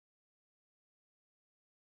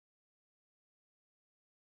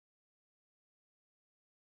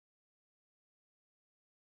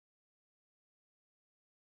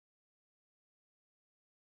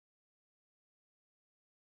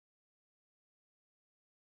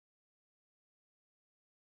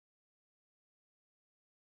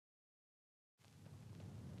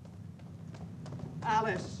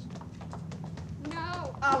Alice.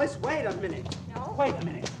 No. Alice, wait a minute. No. Wait a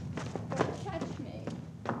minute. Don't touch me.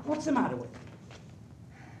 What's the matter with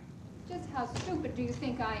you? Just how stupid do you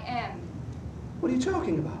think I am? What are you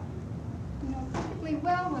talking about? You know perfectly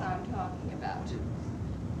well what I'm talking about.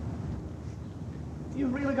 You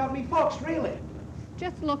really got me foxed, really.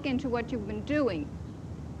 Just look into what you've been doing.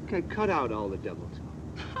 Okay, cut out all the devil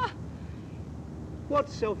talk.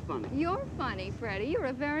 What's so funny? You're funny, Freddie. You're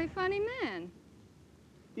a very funny man.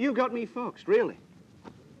 You got me foxed, really.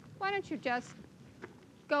 Why don't you just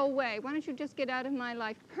go away? Why don't you just get out of my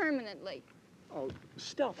life permanently? Oh,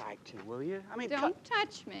 stop acting, will you? I mean, don't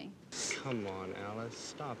touch me. Come on, Alice.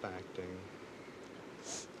 Stop acting.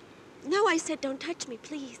 No, I said don't touch me,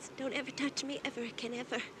 please. Don't ever touch me, ever again,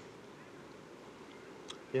 ever.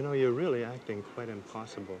 You know, you're really acting quite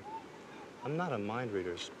impossible. I'm not a mind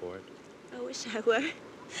reader, sport. I wish I were.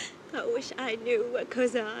 I wish I knew what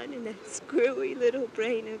goes on in that screwy little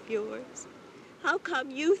brain of yours. How come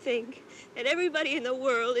you think that everybody in the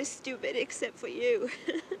world is stupid except for you?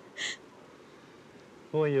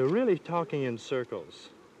 Boy, you're really talking in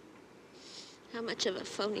circles. How much of a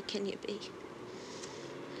phony can you be?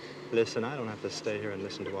 Listen, I don't have to stay here and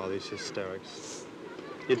listen to all these hysterics.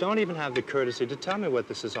 You don't even have the courtesy to tell me what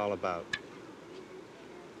this is all about.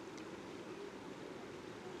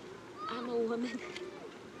 I'm a woman.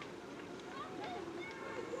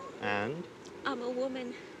 And? I'm a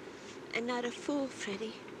woman and not a fool,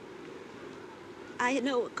 Freddie. I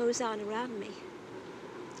know what goes on around me.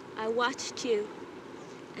 I watched you,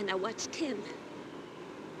 and I watched him.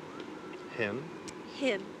 Him?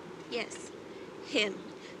 Him, yes, him.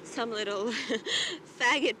 Some little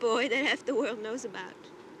faggot boy that half the world knows about.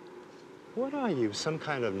 What are you, some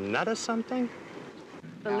kind of nut or something?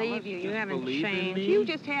 Believe you. You haven't changed. You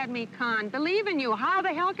just had me conned. Believe in you. How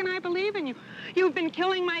the hell can I believe in you? You've been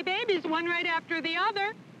killing my babies one right after the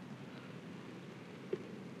other.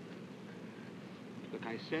 Look,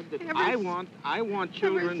 I said that I want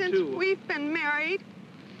children too. Ever since we've been married,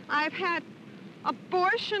 I've had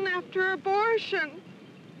abortion after abortion.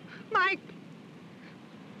 Mike.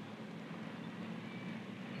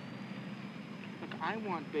 Look, I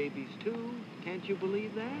want babies too. Can't you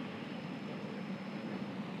believe that?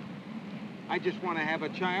 I just want to have a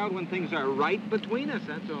child when things are right between us,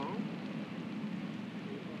 that's all.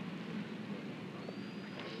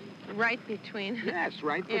 Right between us. Yes,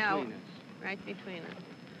 right between us. Right between us.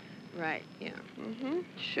 Right, yeah. Mm-hmm,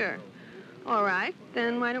 sure. All right,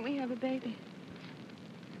 then why don't we have a baby?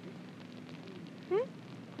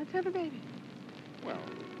 Let's have a baby. Well,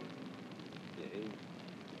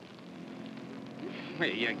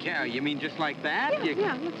 wait, yeah, you mean just like that?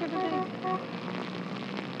 Yeah, let's have a baby.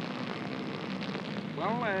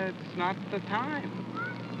 Well, it's not the time.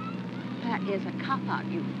 That is a cop-out,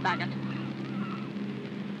 you faggot.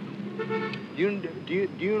 Do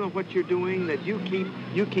you know what you're doing? That you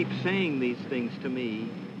keep saying these things to me.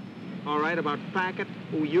 All right, about faggot?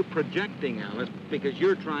 Oh, you're projecting, Alice, because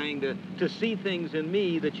you're trying to see things in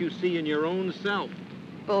me that you see in your own self.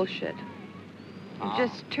 Bullshit. You're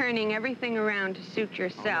just turning everything around to suit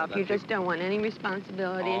yourself. You just don't want any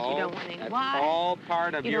responsibilities. You don't want any wives. That's all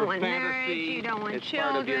part of your fantasy. You don't want marriage. You don't want children. It's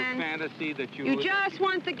part of your fantasy that you... You just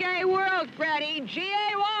want the gay world, Freddie.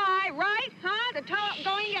 G-A-Y, right? Huh? The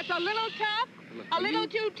going gets a little tough, a little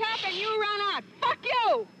too tough, and you run out. Fuck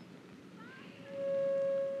you!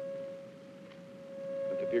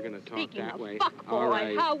 If you're going to talk Speaking that of way, fuck boy, all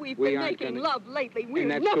right, how we've been making love lately. We're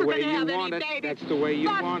and that's never the way going to have you any want it. babies. That's the way you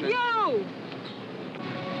want it. Fuck you!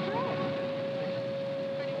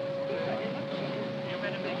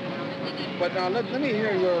 But now let me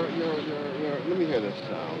hear let me hear this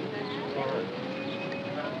sound.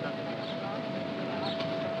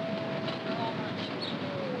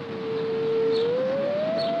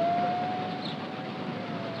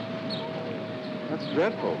 That's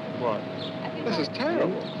dreadful. What? This is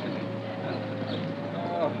terrible.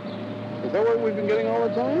 Is that what we've been getting all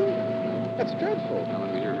the time? That's dreadful. Now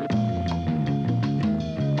let me hear it.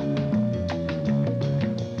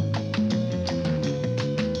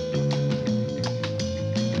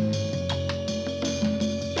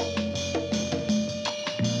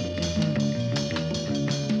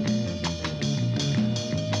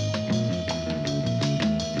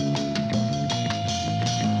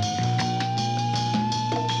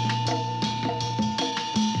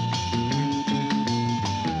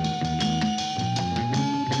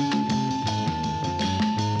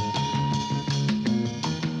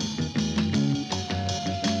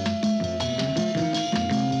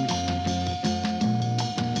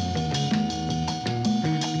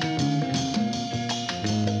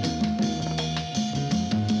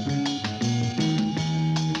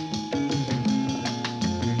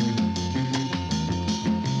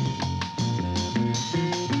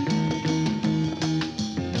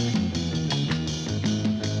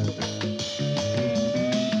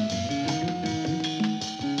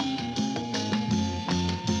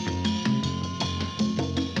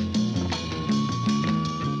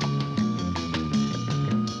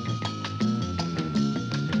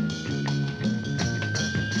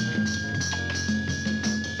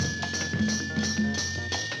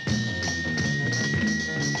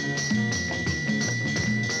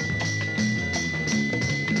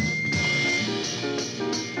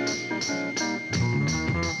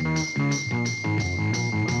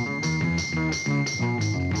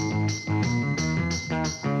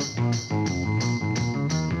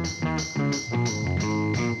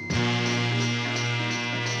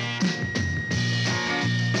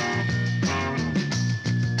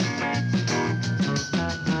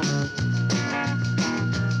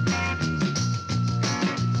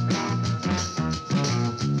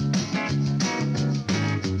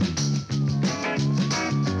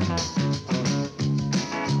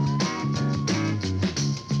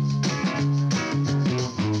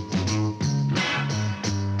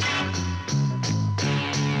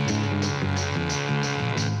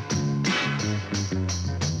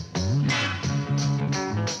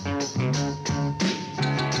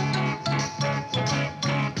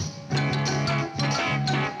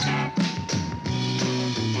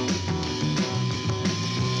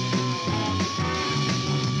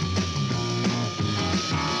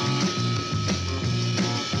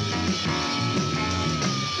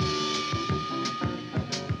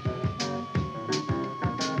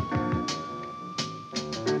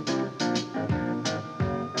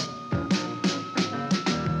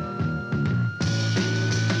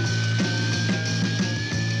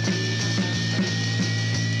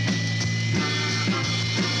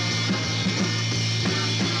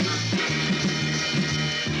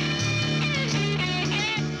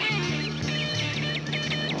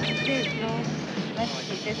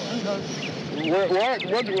 this one goes.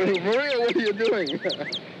 What, Maria, what are you doing?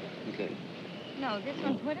 Okay. No, this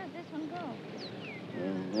one, where does this one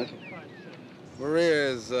go? Maria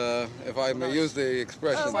is, if I may use the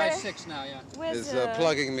expression, 5'6" now, yeah. is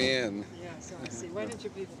plugging me in. Yeah, so I see. Why don't you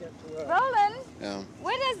people get to work? Roland, Yeah.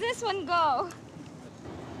 where does this one go?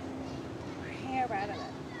 Here, right of it.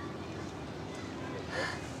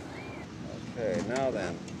 Okay, now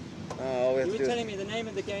then. You were telling me the name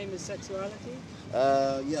of the game is Sexuality?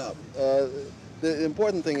 Yeah. The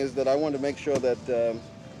important thing is that I want to make sure that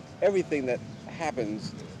everything that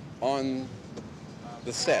happens on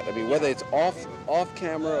the set, I mean, whether it's off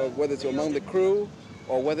camera or whether it's among the crew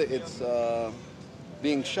or whether it's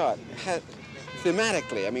being shot,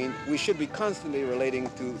 thematically, I mean, we should be constantly relating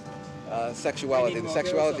to sexuality and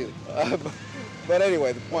sexuality. But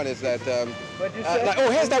anyway, the point is that, like, oh,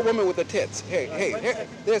 here's that woman with the tits. Hey,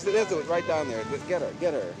 there's the, right down there. Get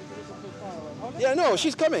her. Yeah, no,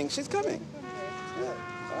 she's coming. Yeah.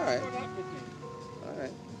 All right.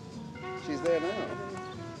 She's there now.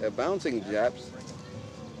 They're bouncing Japs.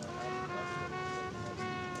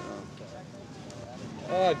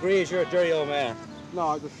 Oh, Greaves, you're a dirty old man. No,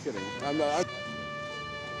 I'm just kidding. I'm not.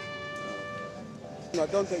 No,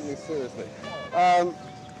 don't take me seriously.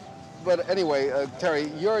 But anyway, Terry,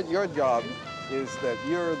 your job is that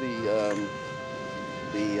you're the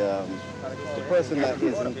person that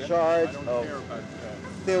is in charge of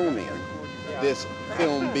filming this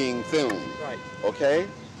film being filmed. Right. Okay?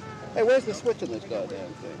 Hey, where's the switch on this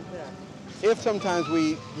goddamn thing? If sometimes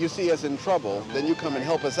you see us in trouble, then you come and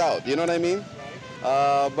help us out. You know what I mean?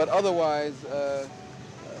 But otherwise,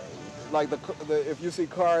 like if you see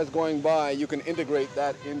cars going by, you can integrate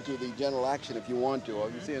that into the general action if you want to. Or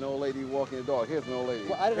if you see an old lady walking a dog, here's an old lady.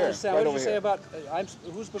 Well, I don't Here, understand. right What did you say here. about,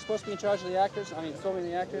 who's supposed to be in charge of the actors? I mean, filming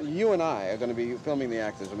the actors? You and I are going to be filming the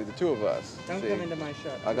actors. I mean, the two of us. Don't come into my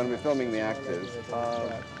shot. Are going to be filming the actors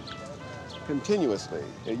continuously.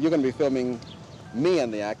 You're going to be filming me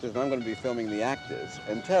and the actors, and I'm going to be filming the actors.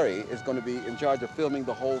 And Terry is going to be in charge of filming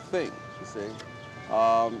the whole thing, you see.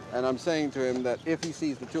 And I'm saying to him that if he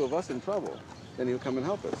sees the two of us in trouble, then he'll come and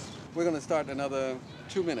help us. We're going to start in another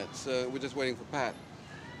 2 minutes. We're just waiting for Pat.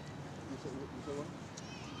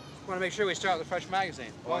 Want to make sure we start with Fresh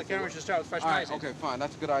Magazine. All the cameras should start with Fresh Magazine. Okay, fine.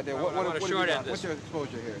 That's a good idea. What want to short end what's your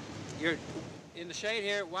exposure here? You're in the shade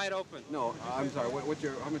here, wide open. No, I'm sorry.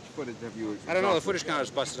 How much footage have you? I don't know. The footage counter's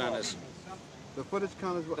busted on this. The footage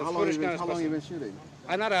count is how long footage have count is you been shooting?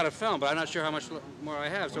 I'm not out of film, but I'm not sure how much more I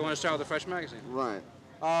have, so I want to start with the Fresh Magazine. Right.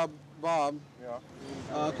 Bob.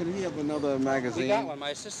 Yeah. Can he have another magazine? We got one. My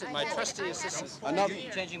assistant, my trusty assistant. Another.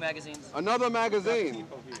 Changing magazines. Another magazine.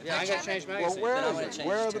 Yeah, I got to change magazines. Well, where is it?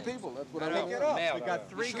 Where are the people? That's what I don't know. know. We got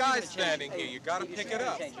three guys standing here. You got to pick it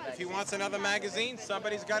up. If he wants another magazine,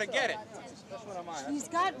 somebody's got to get it. He's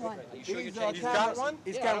got one. He's got one?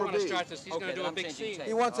 He's Yeah, I don't camera want to B. start this. He's going to do a big scene.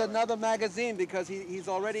 He wants another magazine because he's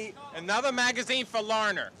already. Another magazine for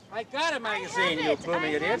Larner. I got a magazine, you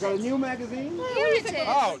plummy idiot. Got a new magazine? Here it is.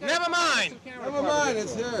 Oh, never mind. Never mind,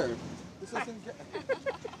 it's here. This isn't.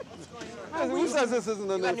 Who says this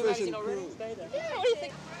isn't an efficient crew?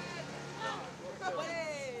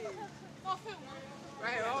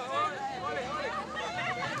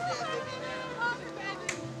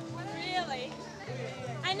 Really?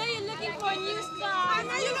 I know you're looking for a new star. I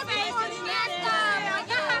know you're looking for a new star.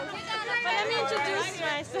 But let me introduce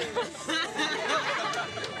myself.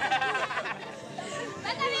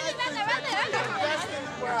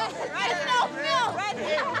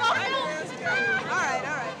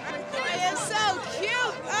 I am so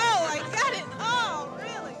cute. Oh, I got it. Oh,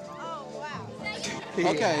 really? Oh,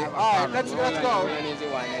 wow. Okay, all right, let's go.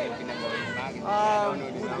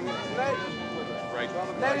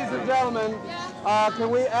 Ladies and gentlemen, can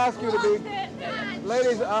we ask you to be,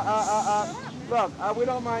 ladies, look, we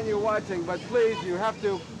don't mind you watching, but please, you have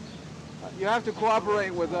to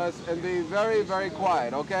cooperate with us and be very, very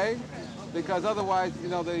quiet, okay? Because otherwise, you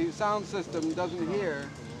know, the sound system doesn't hear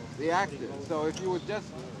the actors. So if you would just,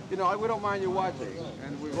 you know, we don't mind you watching,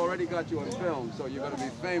 and we've already got you on film, so you're going to be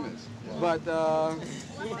famous. But,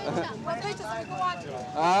 What pictures are we watching?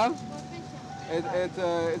 It's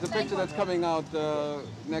a picture that's coming out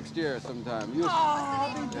next year sometime.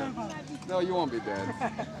 No, you won't be dead.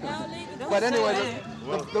 But anyway,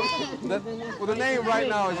 the name right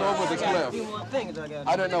now is Over the Cliff.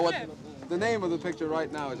 I don't know what the name of the picture right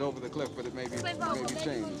now is Over the Cliff, but it may be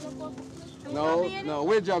changed. No,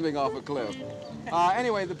 we're jumping off a cliff.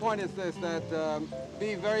 Anyway, the point is this: that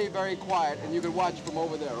be very, very quiet, and you can watch from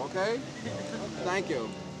over there. Okay? Thank you.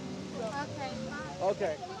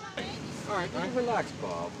 Okay. Okay. All right, relax,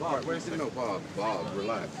 Bob. Bob, wait a second. No, Bob,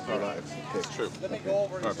 relax, relax. Okay. It's true. Let me go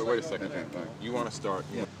over. All right, but wait a second. Okay, fine. You want to start?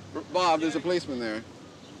 Yeah. Bob, there's a policeman there.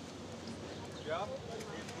 Job?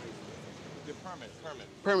 The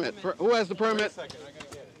permit. Who has the permit? Wait a second, I gotta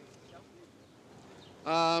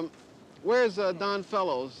get it. Where's Don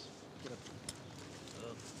Fellows?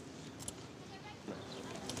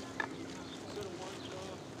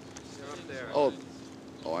 Oh,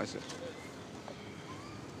 I see.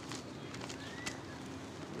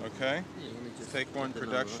 Okay. Take One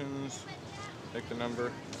Productions. Take the number,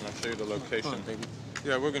 and I'll show you the location.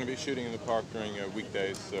 Yeah, we're going to be shooting in the park during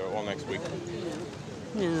weekdays, all next week.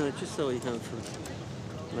 Yeah, just so we have for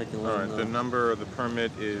like a All right, the number of the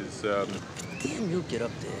permit is... Damn, you'll get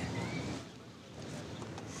up there.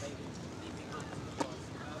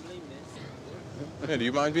 Yeah, do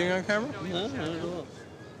you mind being on camera? No, not at all.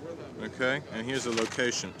 Okay, and here's the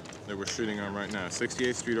location that we're shooting on right now.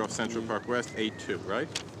 68th Street off Central Park West, 8-2, right?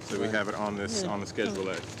 So we have it on this, on the Schedule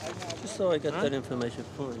A. Just so I got that information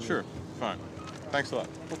for you. Sure, fine. Thanks a lot.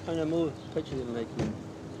 What kind of picture you making?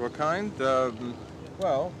 What kind?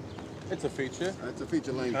 Well, it's a feature. It's a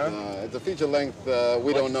feature length. Huh? It's a feature length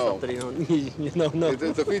we don't know. You don't know.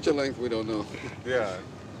 It's a feature length we don't know. Yeah,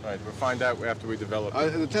 right. We'll find out after we develop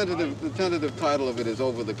it. The tentative title of it is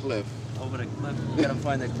Over the Cliff. Over the cliff. We gotta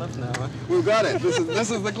find the cliff now, huh? We've got it. This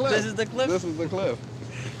is the cliff. This is the cliff? This is the cliff.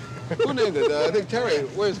 Who named it? I think Terry.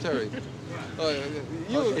 Where's Terry?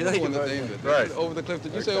 You were the one that named it. Right. Over the cliff.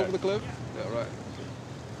 Did you say Over the cliff? Yeah, right.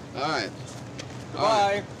 All right.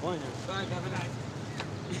 Bye. Bye. Bye, Governor.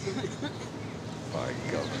 Bye,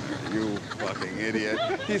 Governor. You fucking idiot.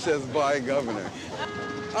 He says, bye, Governor.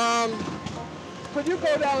 Could you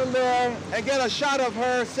go down there and get a shot of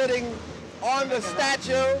her sitting on the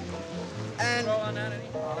statue? And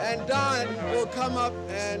Don will come up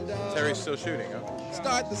and Terry's still shooting, huh?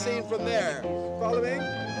 start the scene from there. Follow me?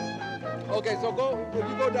 Okay, so if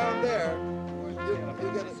you go down there, you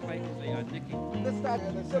get a... This statue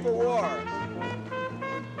in the Civil War.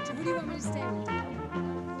 So who do you want me to stay with?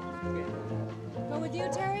 Go with you,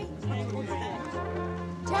 Terry?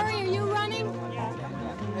 Terry, are you running?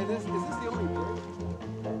 Hey, is this the only word?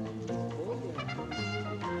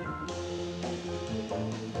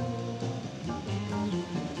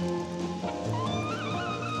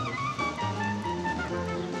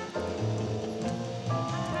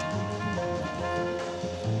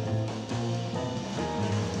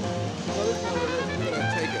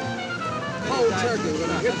 Cold turkey. We're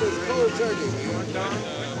gonna hit this cold turkey.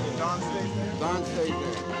 Don stays there? Don stays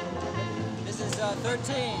there. This is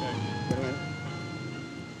 13.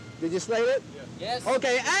 Did you slate it? Yes.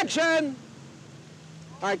 Okay, action!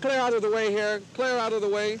 All right, clear out of the way here. Clear out of the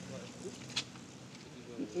way.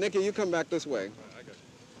 Nikki, you come back this way.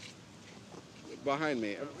 Behind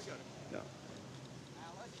me. Yeah.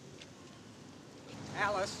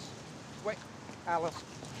 Alice. Wait, Alice.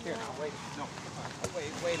 Here now, wait. No, wait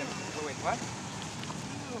a minute. Wait, what?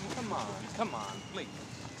 Oh, come on, please.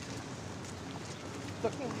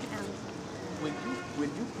 Look, will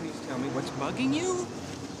you please tell me what's bugging you?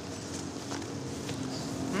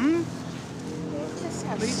 Just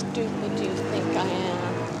how stupid do you think I am?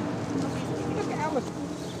 Look, Alice,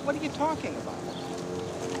 what are you talking about?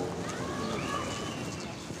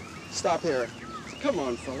 Stop here. Come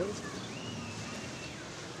on, fellas.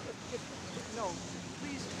 No,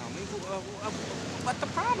 please tell me what the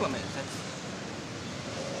problem is.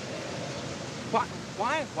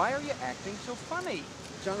 Why are you acting so funny?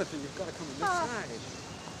 Jonathan, you've got to come on this side.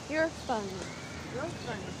 You're funny.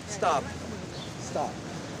 Stop. Stop.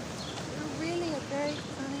 You're really a very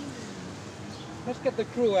funny man. Let's get the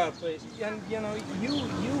crew out, please. And, you know, you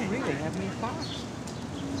really have me foxed.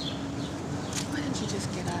 Why don't you just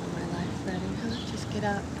get out of my life, Freddie, huh? Just get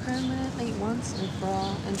out permanently, once and for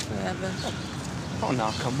all, and forever. Oh,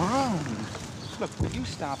 now, come on. Look, will you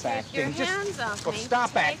stop acting? Take your hands off me.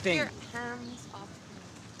 Stop acting. Take your hands off me.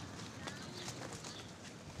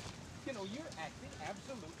 You know, you're acting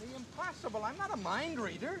absolutely impossible. I'm not a mind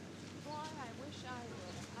reader. Boy, I wish I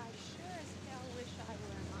were. I sure as hell wish I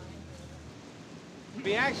were a mind reader.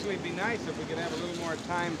 It'd actually be nice if we could have a little more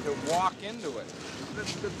time to walk into it.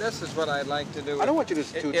 This is what I'd like to do. I don't want you to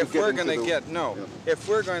if we're going to yeah. If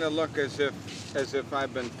we're going to look as if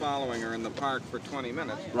I've been following her in the park for 20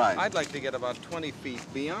 minutes, right. I'd like to get about 20 feet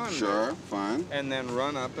beyond her. Sure, fine. And then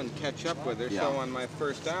run up and catch up with her. Yeah. So on my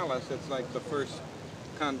first Alice, it's like the first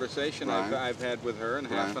conversation I've had with her in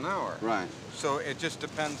half an hour. Right. So it just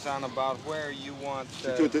depends on about where you want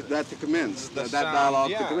that to commence. The that sound, dialogue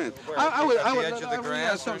yeah, to commence. Where, I would edge of the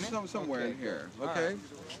grass somewhere in here. Okay. Right.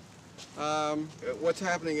 What's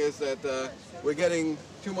happening is that we're getting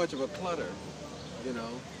too much of a clutter, you know,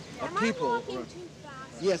 of people.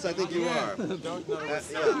 Yes, I think you are. Don't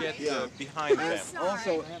get behind them.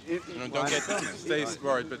 Also, Don't get stay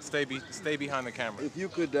right, but stay behind the camera. If you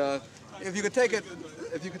could take it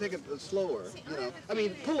slower, you know. I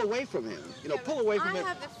mean, pull away from him. You know, pull away from him. I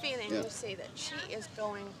have the feeling, you see, that she is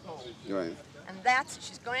going home. Right. And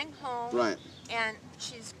she's going home. Right. And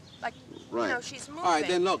she's like, right. you know, she's moving. All right,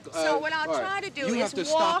 then look. So what I'll try to do is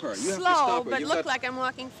walk slow, but look like I'm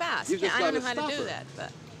walking fast. I don't know how to do that,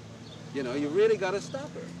 but. You know, you really got to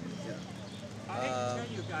stop her. Yeah. I hate to tell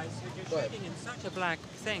you guys, you're shooting in such a black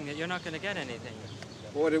thing that you're not going to get anything.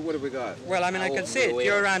 What have we got? Well, I mean, I can see it.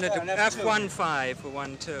 You're around at F1.5 for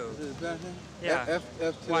 1.2. Yeah,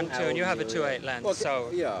 F2. 1.2, and you have a 2.8 lens, well, so.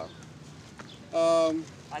 Yeah.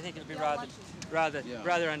 I think it'd be rather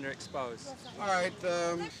underexposed. All right.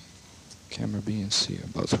 Camera B and C are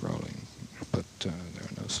both rolling, but there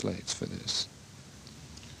are no slates for this.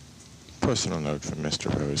 Personal note from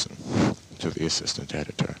Mr. Rosen to the assistant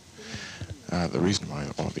editor. The reason why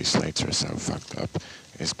all these slates are so fucked up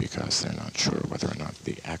is because they're not sure whether or not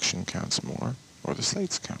the action counts more or the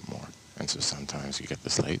slates count more. And so sometimes you get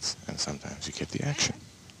the slates and sometimes you get the action.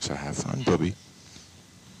 So have fun, booby.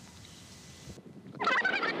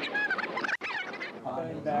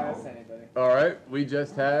 Don't embarrass anybody. All right, we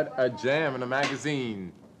just had a jam in a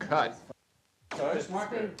magazine. Cut. So this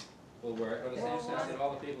marker will work, or the same sense that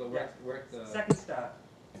all the people who work the... Second start.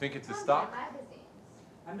 You think it's a stock?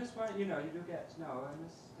 I'm just worried, you know, you do get, no, I'm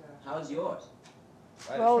just... How's yours?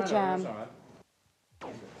 Roll jam.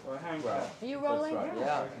 Or hang well. Are you rolling? Right.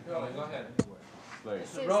 Yeah. Go ahead.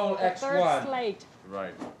 Slate. Roll the X1. third slate.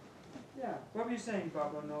 Right. Yeah. What were you saying,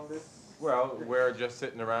 Bob, on all this? Well, we're just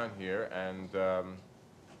sitting around here and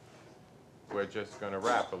we're just going to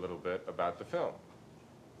rap a little bit about the film.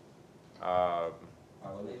 Well,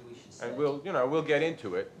 maybe we should say. And we'll get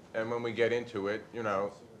into it. And when we get into it,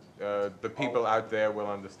 the people out there will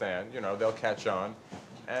understand. They'll catch on.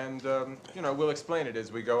 And, we'll explain it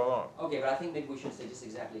as we go along. Okay, but I think maybe we should say just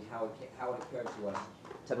exactly how it occurred to us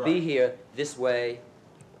to be here this way,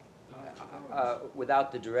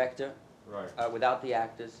 without the director, right. Without the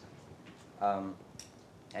actors, and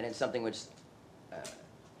it's something which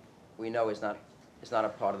we know is not a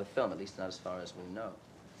part of the film, at least not as far as we know.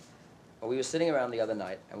 Well, we were sitting around the other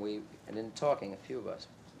night, and in talking, a few of us,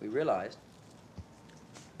 we realized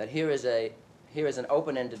that here is an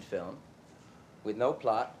open-ended film with no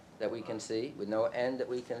plot that we can see, with no end that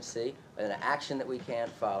we can see, with an action that we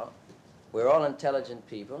can't follow. We're all intelligent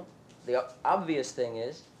people. The obvious thing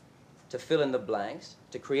is to fill in the blanks,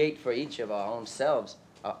 to create for each of our own selves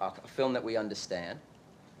a film that we understand.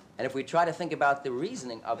 And if we try to think about the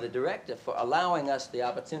reasoning of the director for allowing us the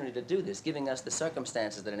opportunity to do this, giving us the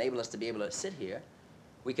circumstances that enable us to be able to sit here,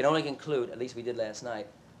 we can only conclude, at least we did last night,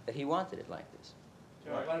 that he wanted it like this.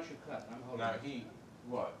 Joe, why don't you cut? I'm holding it.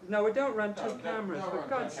 What? No, we don't run two cameras, for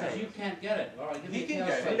God's sake. You can't get it. All right, give me a tail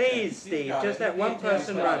it. slate. Please, Steve, just let one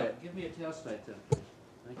person run it. Give me a tail slate then.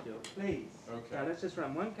 Thank you. Please. Okay. Now let's just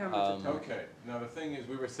run one camera at a time. Okay. Now the thing is,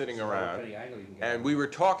 we were sitting around, and we were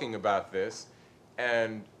talking about this,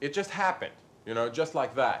 and it just happened, just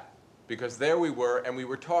like that. Because there we were, and we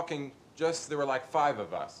were talking, there were like 5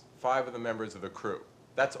 of us, 5 of the members of the crew.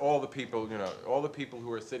 That's all the people, all the people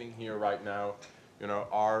who are sitting here right now,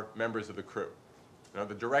 are members of the crew.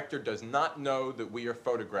 The director does not know that we are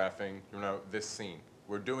photographing, this scene.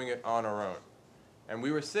 We're doing it on our own. And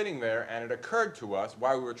we were sitting there, and it occurred to us,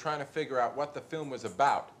 while we were trying to figure out what the film was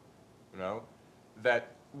about,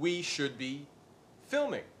 that we should be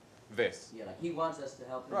filming this. Yeah, like he wants us to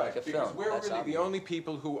help him right, make a because film. we're That's really obvious. the only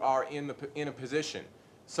people who are in a position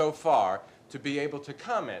so far to be able to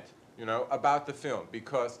comment, about the film,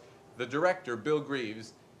 because the director, Bill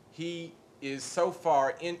Greaves, he is so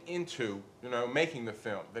far into, making the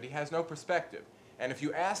film that he has no perspective. And if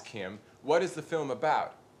you ask him, what is the film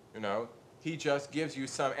about, he just gives you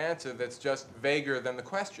some answer that's just vaguer than the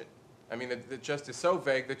question. I mean, it just is so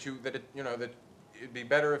vague that it'd be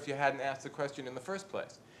better if you hadn't asked the question in the first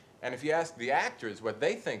place. And if you ask the actors what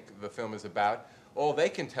they think the film is about, all they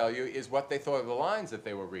can tell you is what they thought of the lines that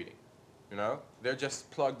they were reading. They're just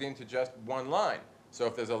plugged into just one line. So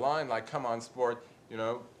if there's a line like, come on, sport,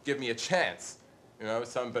 give me a chance,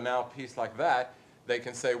 some banal piece like that, they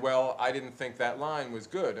can say, well, I didn't think that line was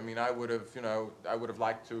good. I mean, I would have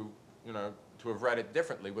liked to, to have read it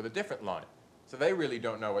differently with a different line. So they really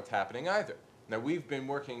don't know what's happening either. Now, we've been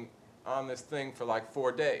working on this thing for like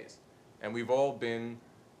 4 days, and we've all been,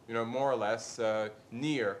 more or less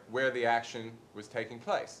near where the action was taking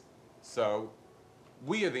place. So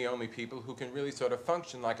we are the only people who can really sort of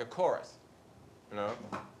function like a chorus, you know,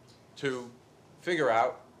 to figure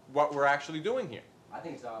out what we're actually doing here. I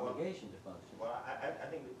think it's our obligation to function. Well, I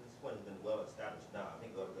think that this point has been well established now. I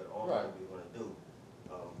think that all that we're going to do.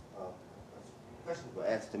 Questions were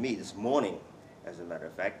asked to me this morning, as a matter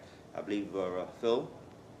of fact. I believe, Phil,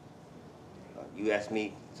 you asked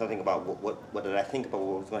me something about what did I think about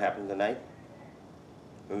what was going to happen tonight?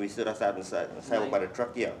 When we stood outside on the sidewalk by the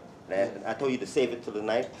truck, yeah. And I told you to save it till the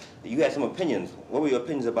night. You had some opinions. What were your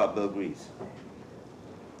opinions about Bill Greaves?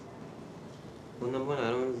 Well, number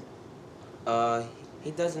one, I don't...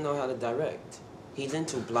 he doesn't know how to direct. He's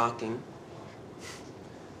into blocking.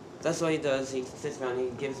 That's what he does. He sits around, he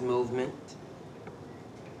gives movement.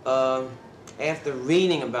 After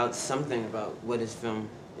reading about something about what his film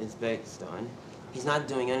is based on, he's not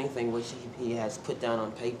doing anything which he has put down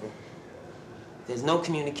on paper. There's no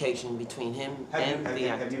communication between him and the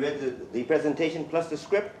actor. Have you read the presentation plus the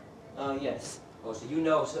script? Yes. Oh, so you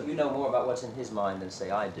know more about what's in his mind than, say,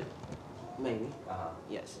 I do? Maybe.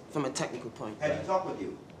 Yes, from a technical point. Has he talked with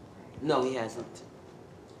you? No, he hasn't.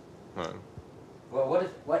 Well,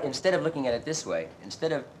 instead of looking at it this way,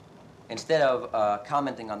 instead of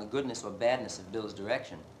commenting on the goodness or badness of Bill's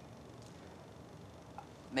direction,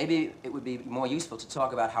 maybe it would be more useful to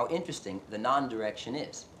talk about how interesting the non-direction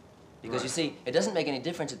is. Because you see, it doesn't make any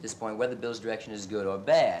difference at this point whether Bill's direction is good or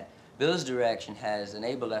bad. Bill's direction has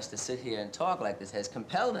enabled us to sit here and talk like this, has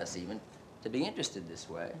compelled us even to be interested this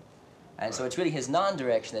way. And so it's really his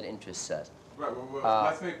non-direction that interests us. Right, well,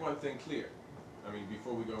 let's make one thing clear. I mean,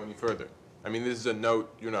 before we go any further. I mean, this is a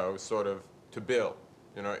note, you know, sort of to Bill,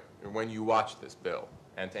 you know, when you watch this, Bill,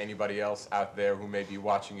 and to anybody else out there who may be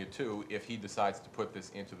watching it too, if he decides to put this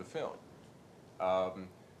into the film.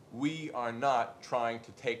 We are not trying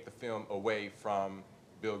to take the film away from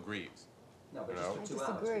Bill Greaves. No, but just for 2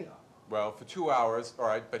 hours. Disagree. Well, for 2 hours, all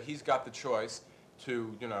right, but he's got the choice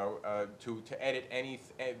to, you know, to edit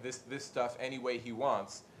this stuff any way he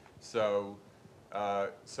wants. So,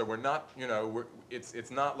 so we're not, you know,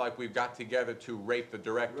 it's not like we've got together to rape the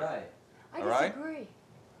director. Right. I disagree.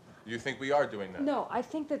 You think we are doing that? No, I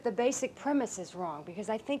think that the basic premise is wrong, because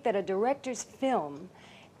I think that a director's film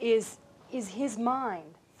is his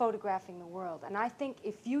mind photographing the world. And I think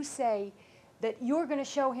if you say that you're going to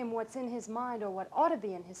show him what's in his mind or what ought to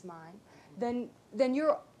be in his mind, then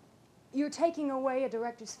you're taking away a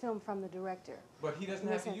director's film from the director. But he doesn't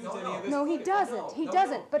have to use any of this. No, he doesn't. He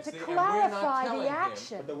doesn't. But to clarify the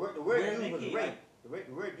action. But the word used was rape. The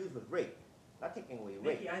word used was rape. Not taking away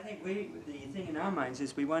rape. Mickey, I think the thing in our minds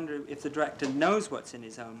is we wonder if the director knows what's in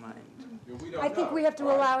his own mind. I think we have to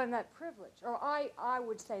allow him that privilege. Or I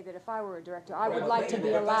would say that if I were a director, I would like to be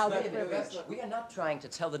allowed that privilege. We are not trying to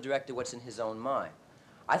tell the director what's in his own mind.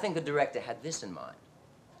 I think the director had this in mind.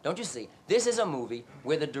 Don't you see? This is a movie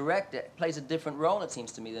where the director plays a different role, it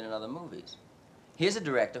seems to me, than in other movies. Here's a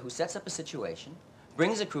director who sets up a situation,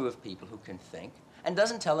 brings a crew of people who can think, and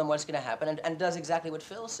doesn't tell them what's going to happen, and does exactly what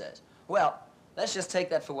Phil says. Well, let's just take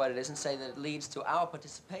that for what it is and say that it leads to our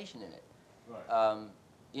participation in it. Right.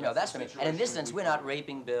 You know, that's what I mean. And in this sense, we're not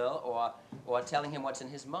raping Bill or telling him what's in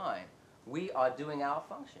his mind. We are doing our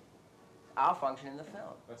function in the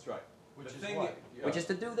film. That's right. Which is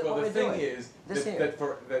to do what we're doing. The thing is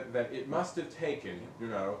that it must have taken, you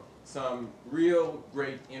know, some real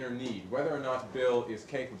great inner need, whether or not Bill is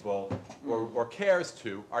capable or cares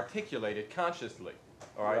to articulate it consciously.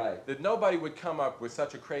 All right? That nobody would come up with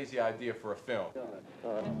such a crazy idea for a film.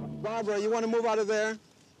 Barbara, you want to move out of there?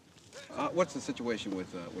 What's the situation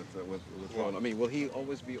with Ron? I mean, will he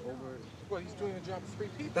always be over? Well, he's doing a job of 3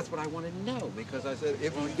 people. That's what I want to know, because I said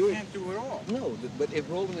if we do it, can't do it all. No, but if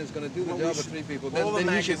Roland is going to do the job of 3 people, then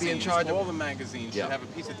he should be in charge of. All the magazines should have a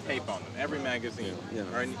piece of tape on them. Every magazine,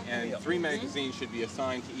 and 3 magazines should be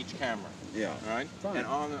assigned to each camera. Yeah. All right. Fine. And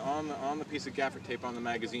on the piece of gaffer tape on the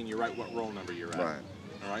magazine, you write what roll number you're at. Right.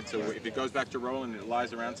 All right, so if it goes back to Roland and it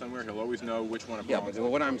lies around somewhere, he'll always know which one it belongs to.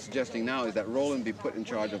 But what I'm suggesting now is that Roland be put in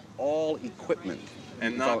charge of all equipment.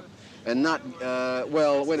 And not...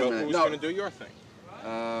 well, wait a minute. Who's going to do your thing?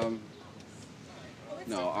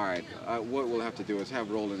 No, all right. What we'll have to do is have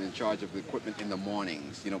Roland in charge of the equipment in the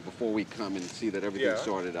mornings, you know, before we come and see that everything's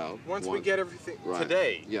sorted out. Once we get everything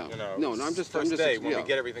today, you know, no, I'm just when we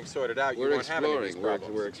get everything sorted out, you won't have any of these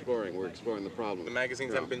problems. We're exploring the problem. The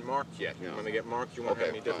magazines haven't been marked yet. Yeah. When they get marked, you won't have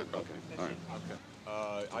any difficulty. Okay,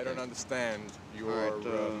 all right. I don't understand your,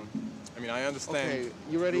 I mean, I understand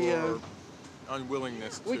you ready, your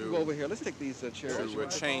unwillingness we can go over here. Let's take these chairs. To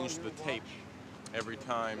change the tape every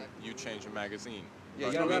time you change a magazine. Yeah,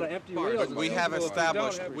 you got to empty your we have established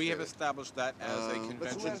that as a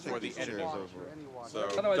convention for the editing. So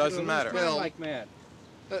it doesn't matter. Like mad.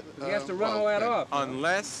 He has to run all that off.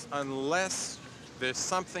 Unless there's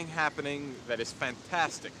something happening that is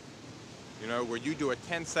fantastic. You know, where you do a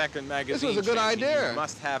 10-second magazine. This was a good idea. You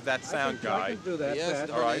must have that sound guy. I can do that. Yes,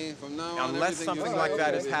 all right. From now on, unless something like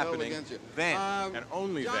that is happening, then and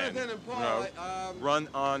only Jonathan then, and Paul,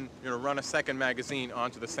 run a second magazine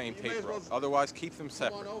onto the same tape roll. Otherwise, keep them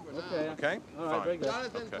separate. Okay. Okay. All right, very good.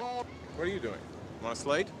 Jonathan, Okay. Paul. What are you doing? Want a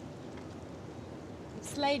slate? It's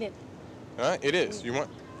slated. It is. You want?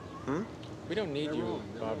 We don't need you,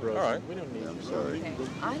 Bob Rosen. All right. We don't need you. Sorry. Okay.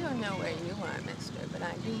 I don't know where you are, mister, but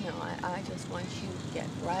I do know I just want you to get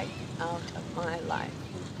right out of my life.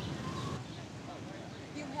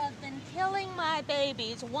 You have been killing my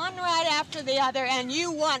babies, one right after the other, and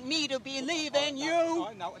you want me to believe in you?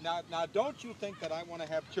 Now, don't you think that I want to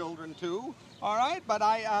have children too? All right, but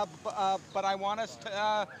I want us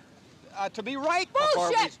to be right before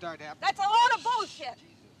we start happening. That's a lot of bullshit.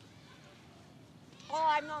 All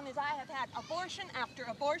I've known is I have had abortion after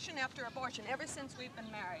abortion after abortion ever since we've been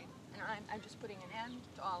married. And I'm just putting an end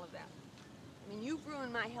to all of that. I mean, you've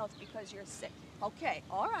ruined my health because you're sick. Okay,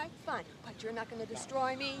 all right, fine. But you're not going to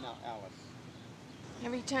destroy me. Now, Alice.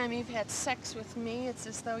 Every time you've had sex with me, it's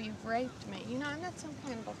as though you've raped me. You know, I'm not some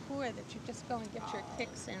kind of a whore that you just go and get your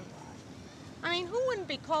kicks in. I mean, who wouldn't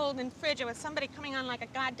be cold and frigid with somebody coming on like a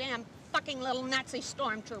goddamn fucking little Nazi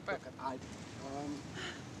stormtrooper?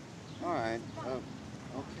 All right.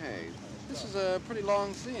 Okay. This is a pretty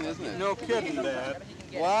long scene, isn't it? No kidding, Dad.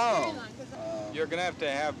 Wow. You're going to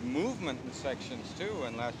have movement in sections too,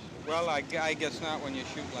 unless, well, I guess not when you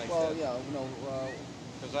shoot like this. Well, yeah, no.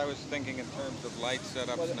 Because I was thinking in terms of light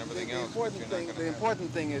setups and everything else. The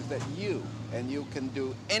important thing is that you can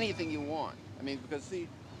do anything you want. I mean, because see,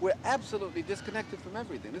 we're absolutely disconnected from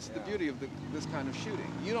everything. This is the beauty of this kind of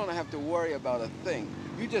shooting. You don't have to worry about a thing.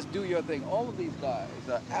 You just do your thing. All of these guys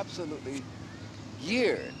are absolutely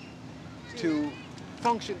geared to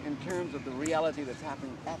function in terms of the reality that's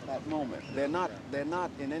happening at that moment. They're not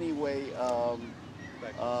in any way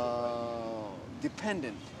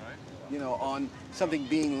dependent, you know, on something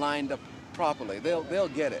being lined up properly. They'll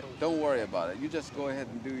get it. Don't worry about it. You just go ahead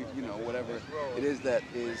and do, you know, whatever it is that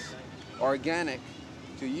is organic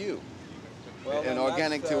to you, and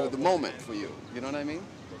organic to the moment for you. You know what I mean?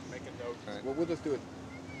 Well, we'll just do it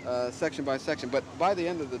section by section. But by the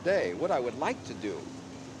end of the day, what I would like to do,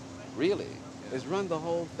 really, is run the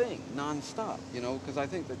whole thing non-stop, you know, because I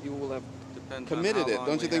think that you will have committed it.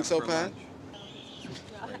 Don't you think so, Pat?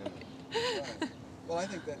 Well, I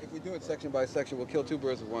think that if we do it section by section, we'll kill two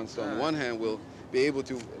birds with one stone. On one hand, we'll be able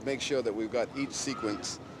to make sure that we've got each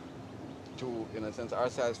sequence to, in a sense, our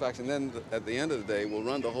satisfaction. Then at the end of the day, we'll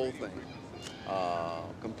run the whole thing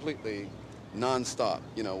completely non-stop,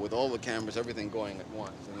 you know, with all the cameras, everything going at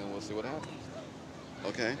once, and then we'll see what happens.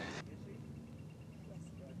 Okay?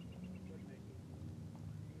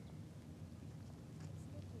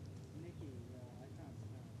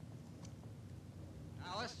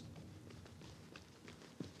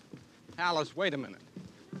 Alice, wait a minute.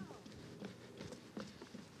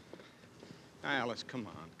 Alice, come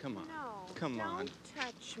on, come on. No, come on. Don't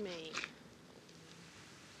touch me.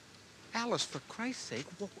 Alice, for Christ's sake,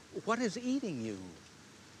 what is eating you?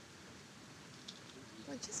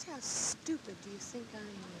 Well, just how stupid do you think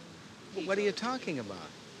I am? What are you talking about?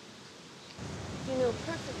 You know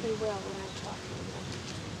perfectly well what I'm talking about.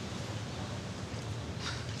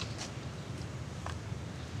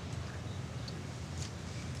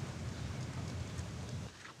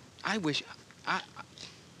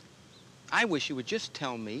 I wish you would just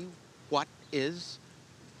tell me what is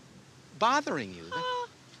bothering you.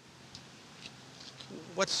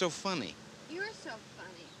 What's so funny? You're so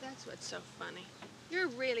funny. That's what's so funny. You're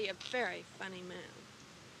really a very funny man.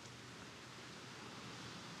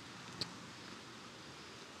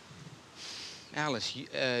 Alice,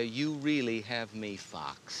 you really have me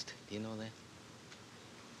foxed. Do you know that?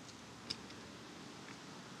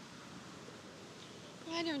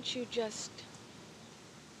 Why don't you just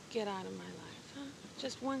get out of my life, huh?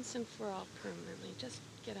 Just once and for all, permanently. Just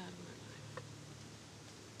get out of my life.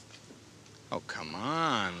 Oh, come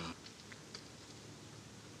on.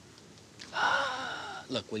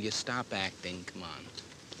 Look, will you stop acting? Come on.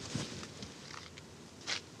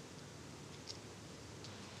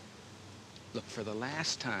 Look, for the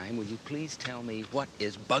last time, will you please tell me what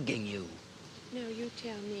is bugging you? No, you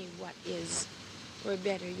tell me what is, or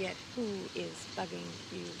better yet, who is bugging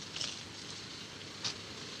you.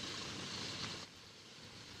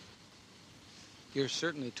 You're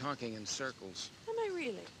certainly talking in circles. Am I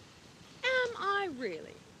really? Am I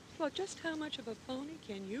really? Well, just how much of a phony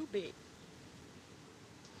can you be?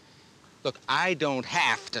 Look, I don't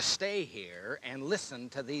have to stay here and listen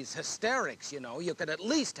to these hysterics, you know. You could at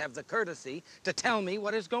least have the courtesy to tell me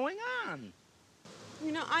what is going on.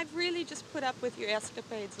 You know, I've really just put up with your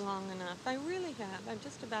escapades long enough. I really have. I've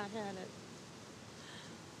just about had it.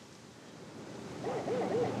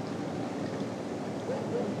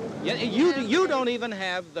 You don't even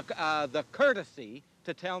have the courtesy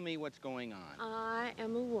to tell me what's going on. I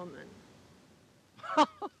am a woman.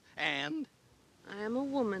 And? I am a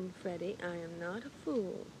woman, Freddie. I am not a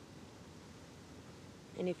fool.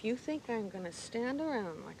 And if you think I'm going to stand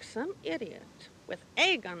around like some idiot with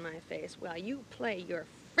egg on my face while you play your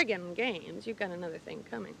friggin' games, you've got another thing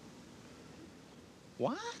coming.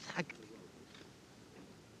 What?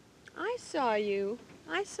 I saw you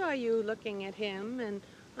looking at him, and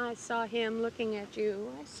I saw him looking at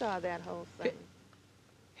you. I saw that whole thing.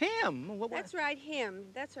 Him? What? That's right, him.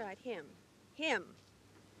 That's right, him. Him.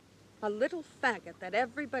 A little faggot that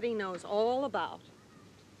everybody knows all about.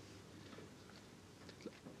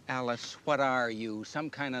 Alice, what are you, some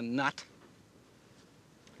kind of nut?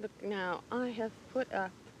 Look now, I have put up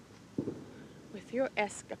with your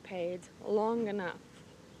escapades long enough.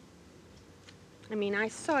 I mean, I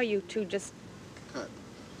saw you two just... Cut.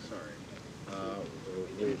 Sorry.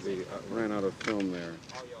 We ran out of film there.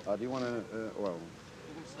 Do you want to,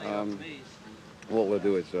 what we'll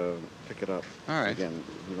do is pick it up. All right. Again,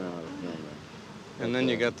 we ran out of film there. And then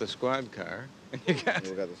you got the squad car. We got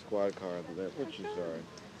the squad car there, which is all right.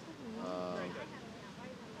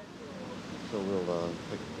 So we'll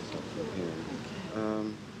pick this up from here.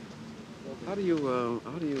 How do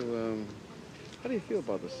you feel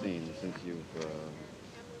about the scene since you've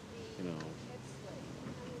you know,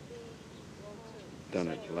 done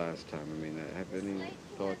it last time? I mean, have any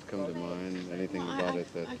thoughts come to mind? Anything about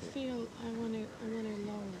it that? I feel I want her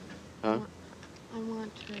lower. Huh? I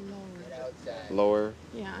want her lower. Lower?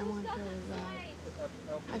 Yeah, I want her.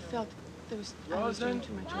 I felt I was doing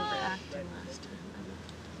too much overacting last time.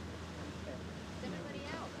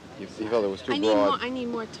 You felt it was too broad? I need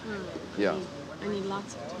more time. Yeah. I need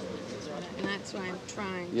lots of time, and that's why I'm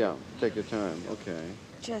trying. Yeah, take your time. Okay.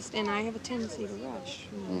 And I have a tendency to rush.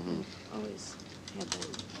 You know, I've always had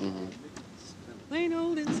that. Plain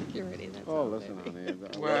old insecurity. That's all. Listen, honey.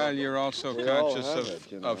 Well, you're also conscious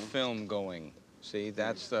of film going. See,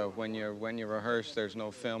 that's the when you rehearse, there's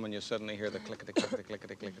no film, and you suddenly hear the clickety clickety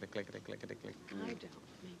clickety clickety clickety clickety click. I don't.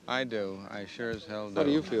 I do. I sure as hell do. How do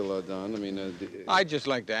you feel, Don? I mean, I just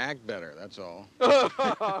like to act better. That's all.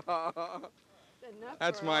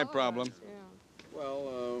 That's my problem.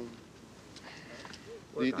 Well,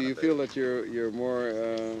 do you feel that you're more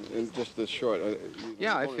in just the short?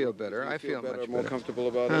 Yeah, I feel better. I feel much better. More comfortable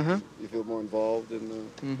about it. You feel more involved in the.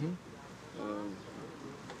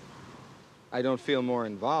 I don't feel more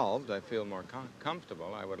involved. I feel more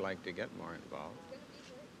comfortable. I would like to get more involved.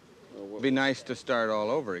 It'd be nice to start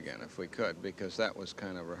all over again if we could, because that was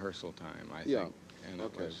kind of rehearsal time, I think. And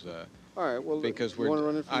it was. All right. Well, because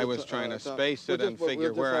I was trying to space it and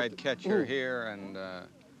figure where I'd catch her here, and.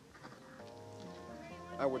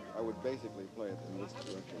 I would basically play it in this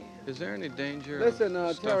direction. Is there any danger? Listen,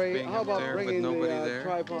 of stuff Terry, being how about there bringing with nobody the there?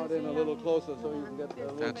 tripod in a little closer so you can get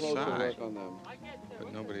a little closer work on them?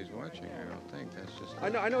 But nobody's watching. I don't think that's just. I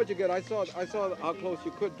know what you get. I saw how close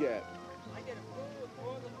you could get.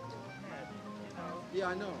 Yeah,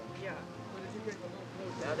 I know. Yeah.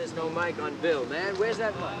 Now there's no mic on Bill, man. Where's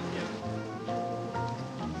that mic?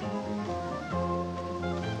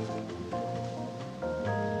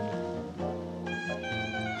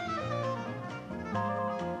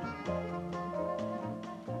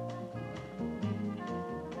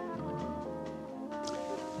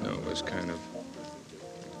 No, it was kind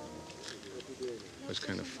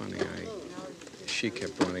of funny. She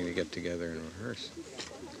kept wanting to get together and rehearse,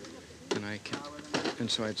 and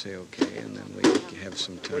so I'd say okay, and then we'd have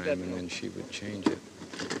some time, and then she would change it.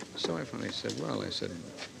 So I finally said, well,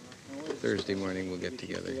 Thursday morning we'll get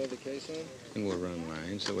together and we'll run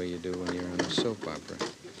lines the way you do when you're on a soap opera.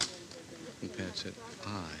 And Pat said,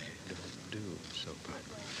 I don't do soap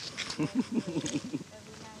opera.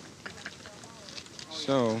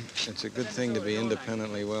 So, it's a good thing to be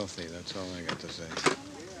independently wealthy. That's all I got to say.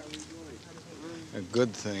 A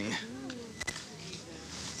good thing.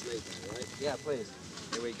 Yeah, please.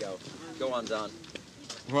 Here we go. Go on, Don.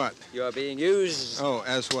 What? You are being used. Oh,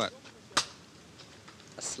 as what?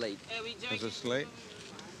 A slate. As a slate?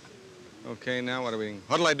 Okay, now what are we...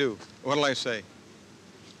 What'll I do? What'll I say?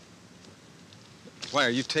 Why, are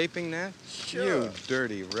you taping that? Sure. You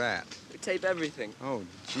dirty rat. We tape everything. Oh,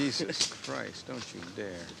 Jesus Christ, don't you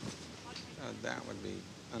dare. That would be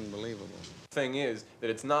unbelievable. Thing is that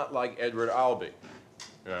it's not like Edward Albee,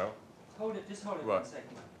 you know? hold it, just hold it What? 1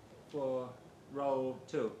 second. For roll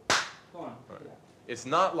 2. Go on. Right. It's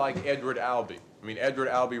not like Edward Albee. I mean, Edward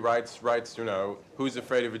Albee writes, you know, Who's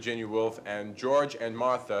Afraid of Virginia Woolf, and George and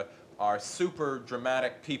Martha are super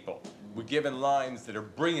dramatic people. We're given lines that are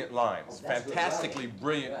brilliant lines, fantastically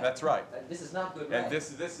brilliant. Right. That's right. This is not good writing. And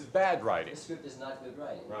this is bad writing. This script is not good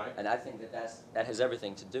writing. Right. And I think that has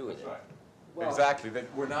everything to do with it. Right. Well, exactly.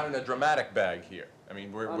 That we're not in a dramatic bag here. I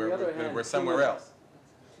mean, we're somewhere else.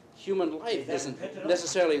 Human life isn't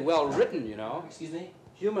necessarily well written, you know. Excuse me?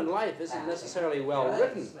 Human life isn't necessarily well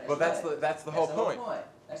written. Well, that's the whole point.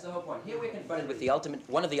 That's the whole point. Here we're confronted with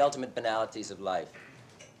one of the ultimate banalities of life.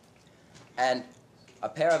 And a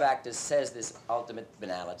pair of actors says this ultimate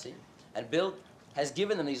banality, and Bill has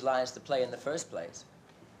given them these lines to play in the first place,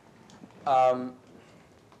 and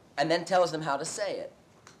then tells them how to say it.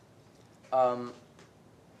 And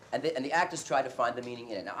the actors try to find the meaning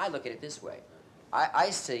in it. Now, I look at it this way. I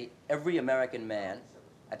see every American man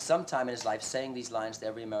at some time in his life saying these lines to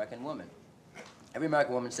every American woman. Every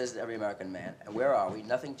American woman says it to every American man, and where are we?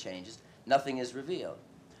 Nothing changes. Nothing is revealed.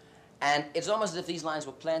 And it's almost as if these lines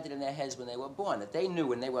were planted in their heads when they were born, that they knew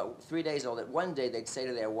when they were 3 days old that one day they'd say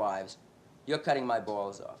to their wives, "You're cutting my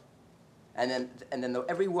balls off." And then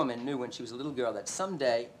every woman knew when she was a little girl that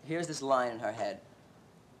someday, here's this line in her head,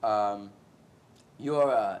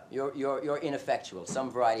 you're ineffectual, some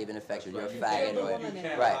variety of ineffectual. Right. You're a faggot. You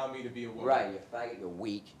can't allow me to be a woman. Right, you're a faggot, you're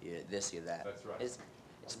weak, you're this, you're that. That's right. It's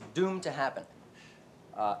doomed to happen.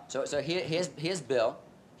 So here's Bill.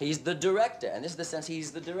 He's the director, and this is the sense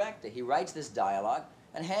he's the director. He writes this dialogue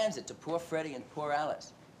and hands it to poor Freddie and poor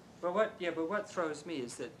Alice. But what throws me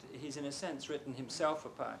is that he's in a sense written himself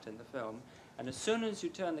apart in the film, and as soon as you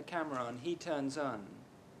turn the camera on, he turns on.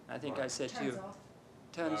 I think I said to you,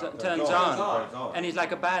 turns on, and he's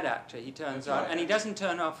like a bad actor. He turns on, and he doesn't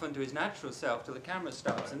turn off into his natural self till the camera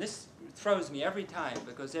stops, and this throws me every time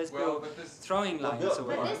because there's Bill throwing lines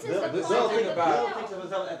away. Bill thinks of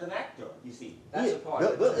himself as an actor, you see. That's a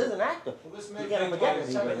part. Bill is an actor. You can't forget that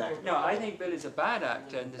he's an actor. No, I think Bill is a bad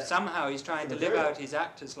actor, and that somehow he's trying to live out his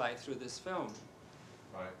actor's life through this film.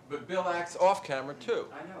 Right. But Bill acts off camera too.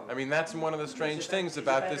 I know. I mean, that's one of the strange things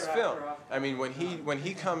about this film. I mean, when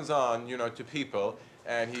he comes on, you know, to people,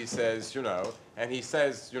 and he says, you know,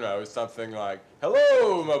 something like,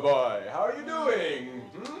 "Hello, my boy, how are you doing?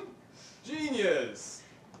 Hmm? Genius!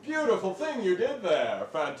 Beautiful thing you did there.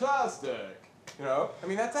 Fantastic!" You know, I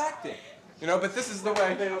mean, that's acting. You know, but this is the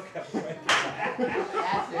way.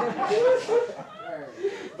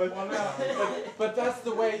 But that's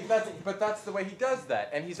the way. That's the way he does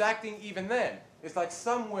that, and he's acting even then. It's like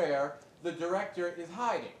somewhere the director is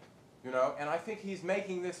hiding. You know, and I think he's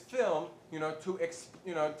making this film, you know, to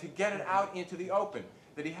get it out into the open.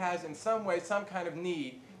 That he has in some way some kind of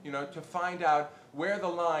need, you know, to find out where the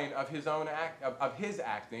line of his own of his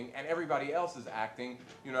acting and everybody else's acting,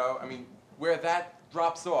 you know, I mean, where that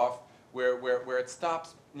drops off, where it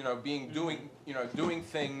stops, you know, doing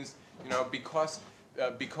things, you know, because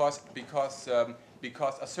a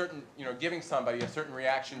certain, you know, giving somebody a certain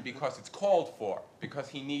reaction because it's called for, because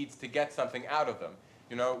he needs to get something out of them,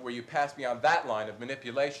 you know, where you pass beyond that line of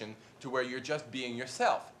manipulation to where you're just being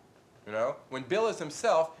yourself. You know, when Bill is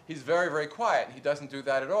himself, he's very, very quiet. He doesn't do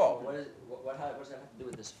that at all. What does that have to do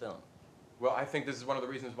with this film? Well, I think this is one of the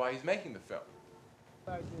reasons why he's making the film.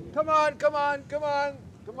 Come on, come on, come on,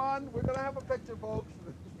 come on. We're going to have a picture, folks.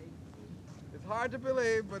 It's hard to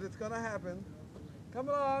believe, but it's going to happen. Come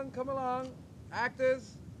along.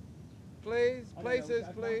 Actors, please, places,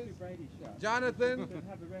 please. Jonathan,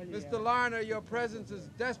 Mr. Larner, your presence is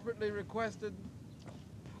desperately requested.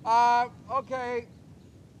 Okay.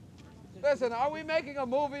 Listen, are we making a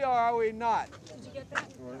movie or are we not? Did you get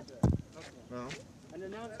that? No.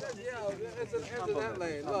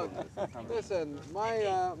 Incidentally, look, listen,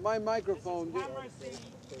 my microphone.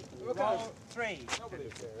 Roll 3.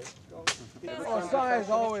 Oh, size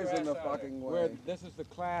always in the fucking way. This is the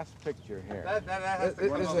class picture here. That has to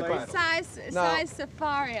be Size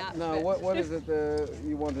safari outfit. Now, what is it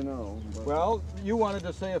you want to know? Well, you wanted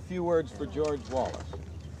to say a few words for George Wallace.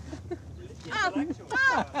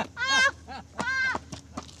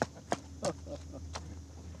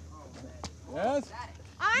 Yes?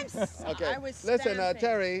 I'm sorry. Okay. I was Listen, stamping.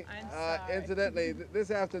 Terry, I'm sorry. incidentally,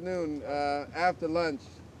 this afternoon, after lunch,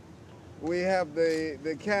 we have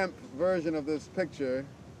the camp version of this picture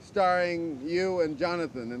starring you and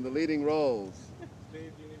Jonathan in the leading roles.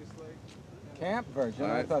 Steve, do you need a slate? Camp version?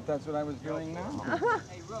 Right. I thought that's what I was doing now.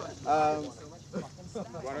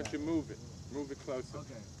 Why don't you move it? Move it closer.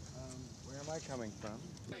 Okay. Where am I coming from?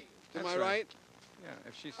 Am I right? Yeah,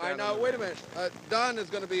 if she said. All right, now, wait a minute. Don is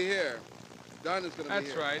going to be here. Don is going to be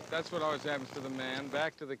here. That's right. That's what always happens to the man.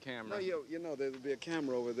 Back to the camera. No, you know, there'll be a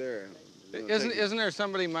camera over there. Isn't there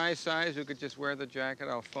somebody my size who could just wear the jacket?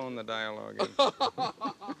 I'll phone the dialogue in.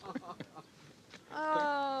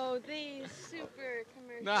 Oh, these super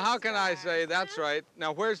commercial Now, how can I stars. say that's right?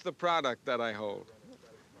 Now, where's the product that I hold?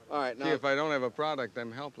 All right, now. See, if I don't have a product,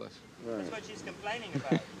 I'm helpless. Right. That's what she's complaining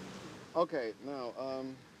about. Okay, now,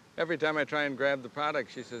 Every time I try and grab the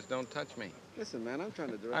product, she says, "Don't touch me." listen, man, I'm trying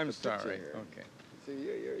to direct I'm the picture sorry. here. Okay. See,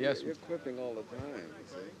 Yes. you're quipping all the time, you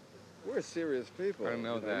see. We're serious people. I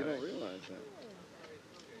know that. You don't realize that.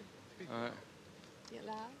 You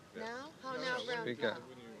loud? Now? How now, Brown? Speak up.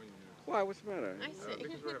 Why? What's the matter? I see.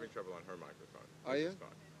 Because we're having trouble on her microphone. Are you?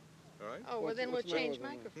 All right? Oh, well, then we'll change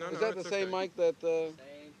microphones. No, Is that the same mic that... Same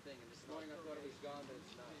thing. And this morning I thought it was gone, but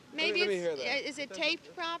it's not. Maybe Let me hear that. is it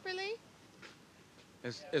taped properly?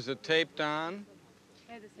 Is it taped on?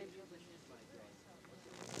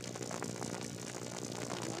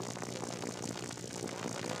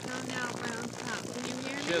 How now, Brown Cow? Can you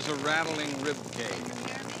hear me? She has a rattling rib cage. Can you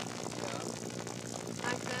hear me?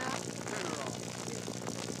 Like that?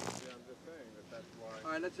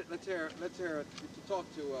 All right, let's hear it. To talk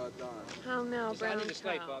to Don. How now, Brown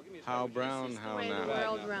Cow? How brown, how The way the now?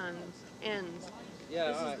 world ends. Yeah,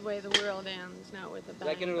 This all is right. the way the world ends, not with a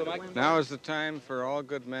bang. get into the but a mic? whimper. Now is the time for all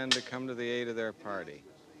good men to come to the aid of their party.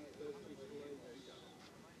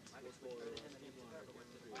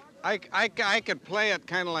 I could play it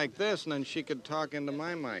kind of like this, and then she could talk into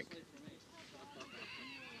my mic.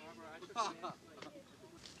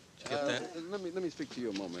 Get that? Let me speak to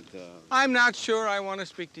you a moment. I'm not sure I want to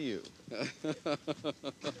speak to you.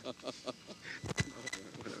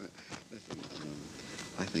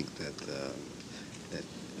 I think that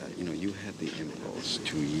you know, you had the impulse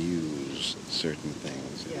to use certain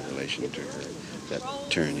things in relation to her that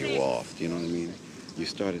turn you off. Do you know what I mean? You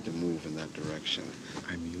started to move in that direction.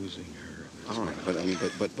 I'm using her. All right, but I mean,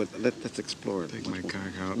 but let's explore it. Take my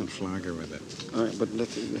cock out and flog her with it. All right, but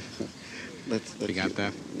let's You got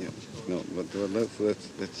that? Yeah. No, but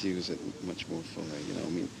let's use it much more fully. You know, I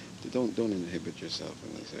mean, don't inhibit yourself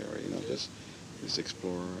in this area. You know, just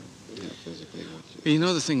explore, you know, physically what you. You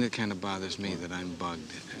know the thing that kind of bothers me, that I'm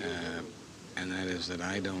bugged, and that is that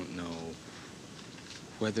I don't know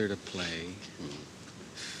whether to play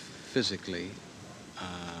physically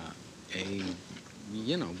a,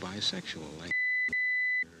 you know, bisexual. Like,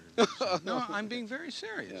 no, I'm being very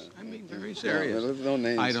serious. Yeah. I'm being very serious. Yeah, no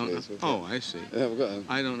names. I don't. Please. Oh, I see. Yeah, go ahead.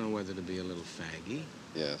 I don't know whether to be a little faggy.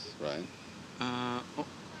 Yes, right.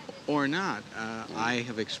 Or not. I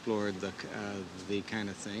have explored the kind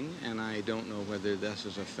of thing, and I don't know whether this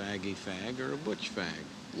is a faggy fag or a butch fag.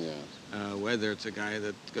 Yeah. Whether it's a guy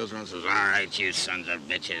that goes around and says, "All right, you sons of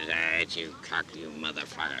bitches, all right, you cock, you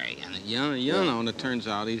motherfucker," and you know, and it turns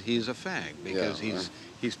out he's a fag because he's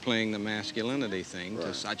playing the masculinity thing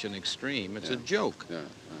to such an extreme. It's a joke. Yeah.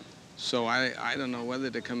 So I don't know whether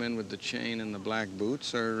to come in with the chain and the black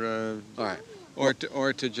boots, or all right, or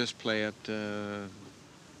to just play it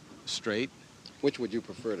straight. Which would you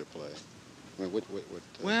prefer to play? I mean,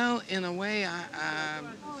 Well, in a way, I'd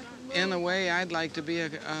like to be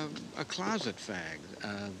a closet fag.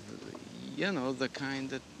 You know, the kind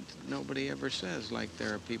that nobody ever says. Like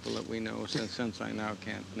there are people that we know, since I now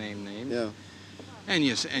can't name names. Yeah. And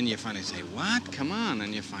you finally say, "What? Come on!"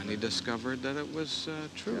 And you finally discovered that it was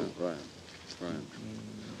true. Yeah, right.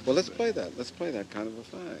 Well, let's play that. Let's play that kind of a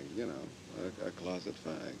fag. You know, a closet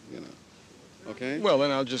fag. You know. Okay. Well,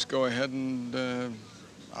 then I'll just go ahead and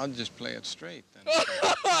I'll just play it straight then.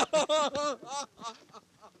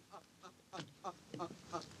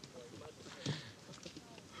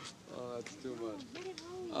 Oh, that's too much.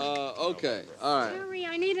 Okay, all right. Jerry,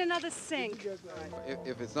 I need another sink.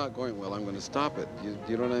 If it's not going well, I'm going to stop it.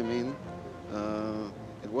 You know what I mean?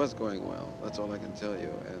 It was going well. That's all I can tell you.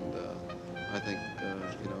 And I think,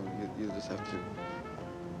 you know, you just have to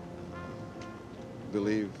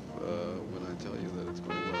believe when I tell you that it's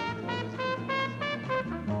going well.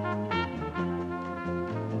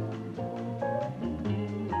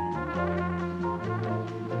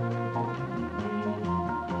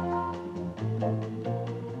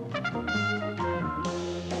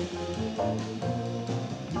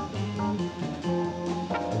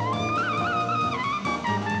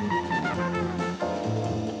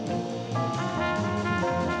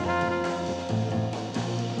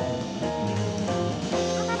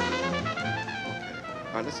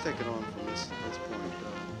 All right, let's take it on from this point.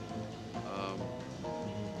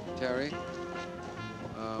 Terry,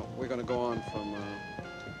 we're going to go on from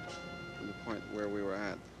the point where we were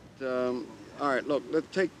at. All right, look, let's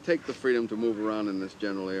take the freedom to move around in this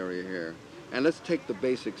general area here, and let's take the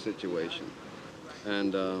basic situation.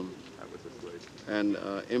 and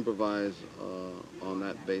improvise on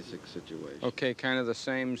that basic situation. Okay, kind of the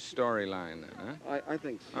same storyline then, huh? I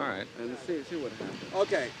think so. All right. And see what happens.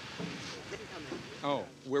 Okay. Oh,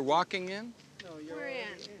 we're walking in? No, we're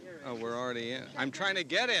in. Oh, we're already in. I'm trying to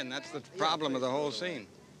get in. That's the problem of the whole scene.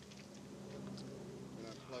 We're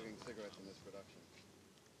not plugging cigarettes in this production.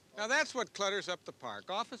 Now that's what clutters up the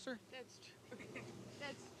park, officer. That's true.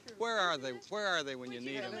 That's true. Where are they? Where are they when you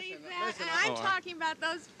need them? Believe that? And I'm talking about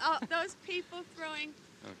those people throwing.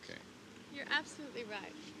 Okay. You're absolutely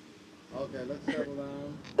right. Okay, let's settle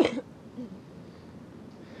down.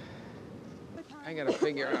 I gotta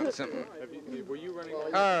figure out something. Were you running?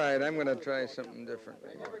 All right, I'm gonna try something different.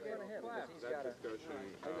 That discussion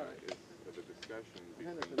is a discussion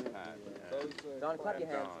between Pat and Don, clap your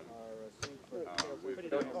hands.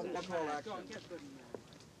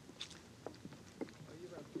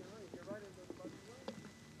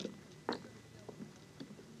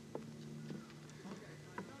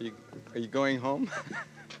 Are you going home?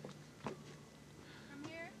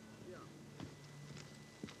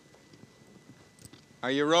 Are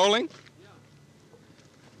you rolling?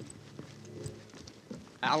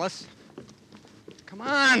 Alice? Come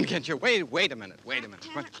on, can't you? Wait a minute, wait a minute.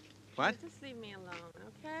 What? Just leave me alone,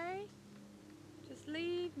 okay? Just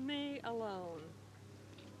leave me alone.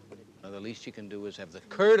 Well, the least you can do is have the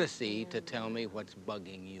courtesy to tell me what's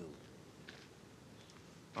bugging you.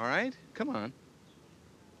 All right, come on.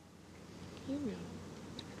 You know.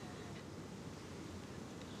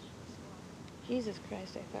 Jesus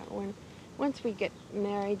Christ, I thought once we get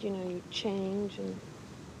married, you know, you change and...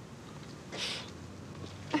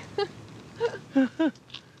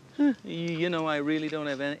 You know, I really don't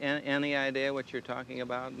have any idea what you're talking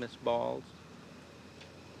about, Miss Balls.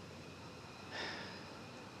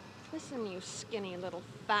 Listen, you skinny little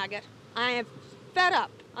faggot. I am fed up.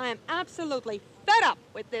 I am absolutely fed up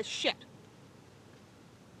with this shit.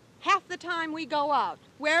 Half the time we go out,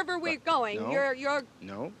 wherever we're going, no, you're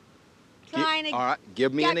no. trying to all right,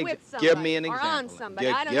 give me get an with somebody give me an or example. on somebody.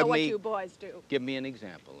 I don't know what you boys do. Give me an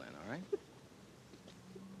example then, all right?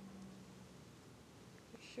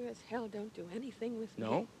 You sure as hell don't do anything with me.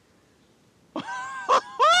 No.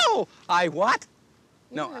 I what?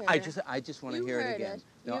 No, I just want to hear it again.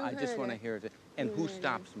 No, I just want to hear it. And who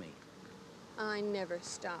stops me? I never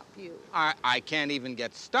stop you. I can't even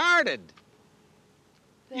get started.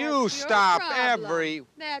 That's You stop problem. every...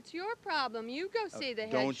 That's your problem. You go see the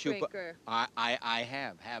head shrinker. I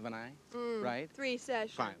have, haven't I? Right? 3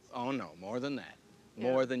 sessions. Fine. Oh, no, more than that. Yeah.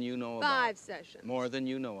 More than you know about. 5 sessions. More than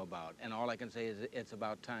you know about. And all I can say is it's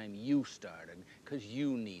about time you started, because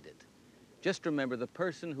you need it. Just remember, the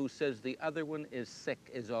person who says the other one is sick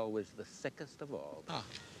is always the sickest of all.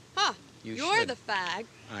 Huh. You're should. the fag.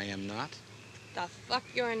 I am not. The fuck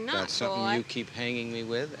you're not, That's something boy. you keep hanging me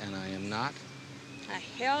with, and I am not.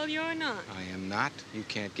 The hell you're not. I am not. You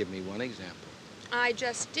can't give me one example. I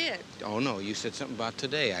just did. Oh, no, you said something about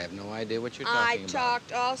today. I have no idea what you're talking about. I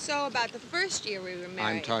talked also about the first year we were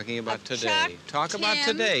married. I'm talking about today. Chuck, Talk about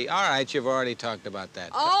Tim. today. All right, you've already talked about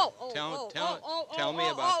that. Tell me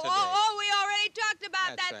about today. Oh, we already talked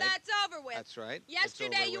about That's that. right. That's over with. That's right. Yesterday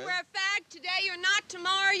It's over you with. were a fag. Today you're not.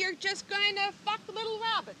 Tomorrow you're just going to fuck little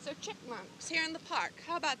rabbits or chipmunks here in the park.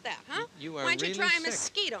 How about that, huh? You are Why don't you really try a sick.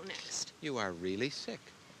 mosquito next? You are really sick.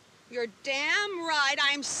 You're damn right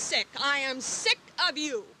I'm sick. I am sick of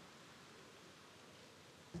you.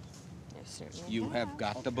 You have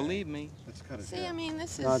got to believe me. Let's cut it See, I mean,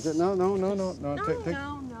 this is... No. No.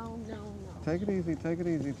 Take it easy, take it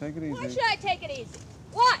easy, take it easy. Why should I take it easy?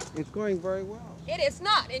 Why? It's going very well. It is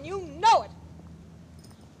not, and you know it.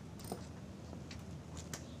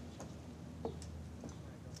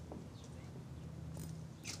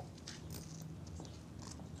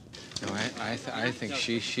 No, I think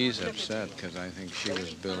she's upset because I think she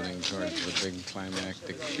was building towards the big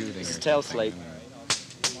climactic shooting. Tell Slate.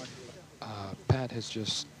 Pat has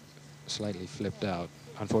just slightly flipped out.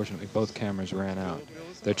 Unfortunately, both cameras ran out.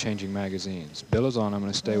 They're changing magazines. Bill is on. I'm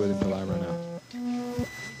going to stay with him until I run out.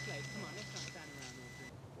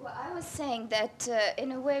 Well, I was saying that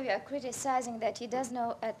in a way we are criticizing that he does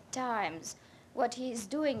know at times what he is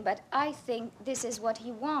doing, but I think this is what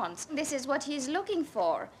he wants. This is what he's looking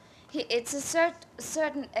for. It's a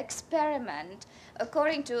certain experiment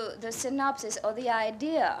according to the synopsis or the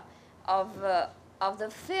idea of the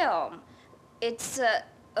film. It's a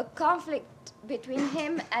conflict between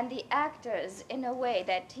him and the actors in a way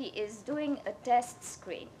that he is doing a test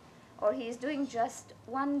screen or he is doing just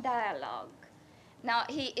one dialogue. Now,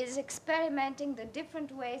 he is experimenting the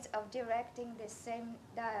different ways of directing the same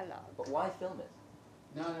dialogue. But why film it?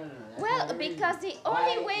 Well, because the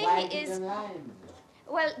only way he is...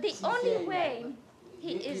 Well, the only way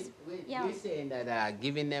he is... Yeah. You're saying that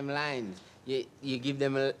giving them lines, you give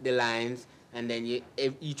them the lines, and then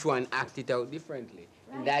each one act it out differently.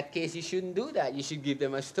 Right. In that case, you shouldn't do that. You should give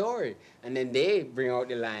them a story, and then they bring out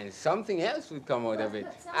the lines. Something else would come out of it.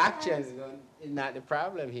 Action is not the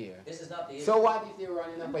problem here. This is not the issue. So what if they're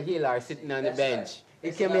running up a hill or sitting on the bench?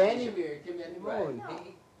 It can be anywhere. It can be on the moon.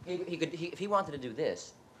 If he wanted to do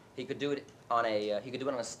this, he could do it on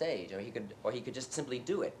a stage, or he could just simply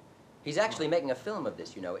do it. He's actually making a film of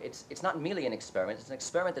this. You know, it's not merely an experiment. It's an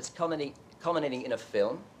experiment that's culminating in a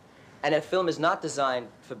film. And a film is not designed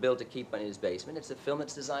for Bill to keep in his basement. It's a film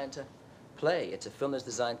that's designed to play. It's a film that's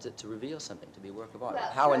designed to reveal something, to be a work of art.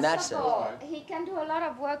 Well, How in that sense? He can do a lot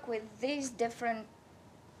of work with these different,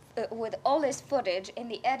 with all this footage in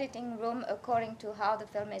the editing room according to how the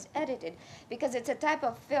film is edited. Because it's a type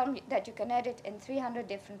of film that you can edit in 300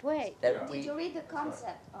 different ways. Did you read the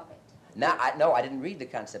concept of it? No, I didn't read the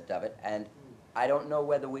concept of it, and I don't know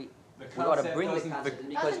whether we ought to bring the concept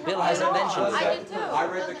because Bill hasn't mentioned it. I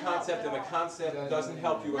read the concept, and the concept doesn't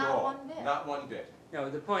help you at all. Not one bit. No,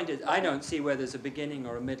 the point is, I don't see where there's a beginning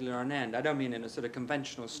or a middle or an end. I don't mean in a sort of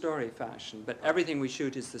conventional story fashion, but everything we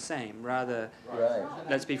shoot is the same. Rather,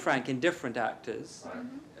 let's be frank, in different actors,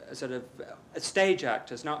 sort of stage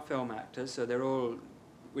actors, not film actors, so they're all,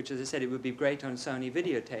 which as I said, it would be great on Sony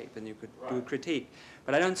videotape, and you could do a critique.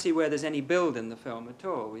 But I don't see where there's any build in the film at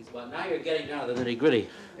all. Well, now you're getting down to the nitty-gritty.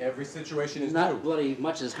 Every situation is not bloody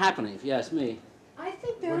much is happening, if you ask me. I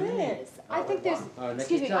think there is. I think there's.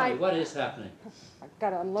 Excuse me. Tell me, what is happening? I've got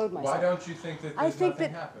to unload myself. Why don't you think that there's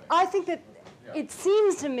nothing happening? I think that it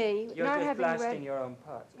seems to me, You're not just having blasting read your own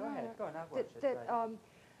parts. Go ahead, go on, I've watched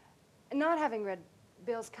it. Not having read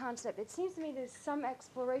Bill's concept, it seems to me there's some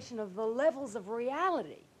exploration of the levels of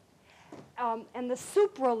reality. And the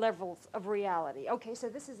supra levels of reality. Okay, so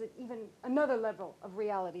this is even another level of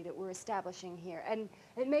reality that we're establishing here. And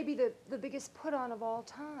it may be the biggest put-on of all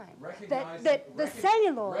time. The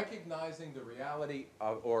celluloid. Recognizing the reality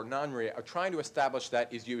or non-reality, trying to establish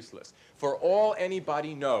that is useless. For all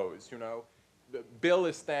anybody knows, you know, Bill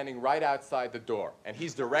is standing right outside the door, and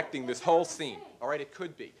he's directing this whole scene. All right, it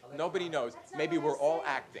could be. Nobody knows. Maybe we're all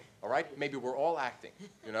acting, all right? Maybe we're all acting,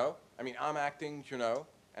 you know? I mean, I'm acting, you know,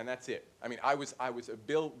 and that's it. I mean,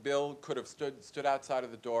 Bill could have stood outside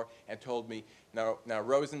of the door and told me, now,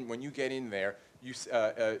 Rosen, when you get in there, you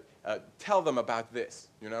tell them about this,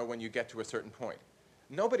 you know, when you get to a certain point.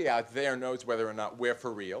 Nobody out there knows whether or not we're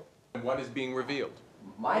for real and what is being revealed.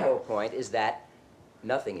 My whole point is that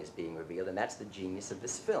nothing is being revealed, and that's the genius of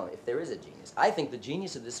this film, if there is a genius. I think the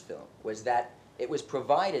genius of this film was that it was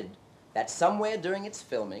provided that somewhere during its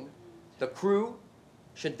filming, the crew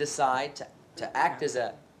should decide to act as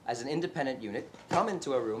an independent unit, come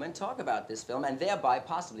into a room and talk about this film, and thereby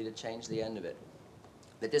possibly to change the end of it.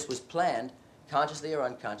 That this was planned, consciously or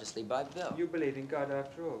unconsciously, by Bill. You believe in God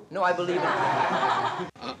after all? No, I believe in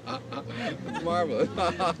It's marvelous.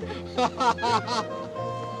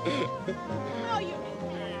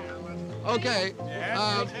 Okay.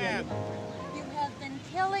 You have been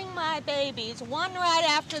killing my babies, one right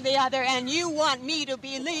after the other, and you want me to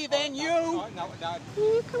believe in you?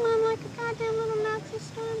 You come on like a goddamn little Nazi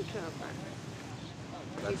stormtrooper.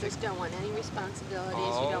 You just don't want any responsibilities.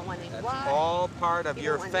 You don't want any wives. All part of You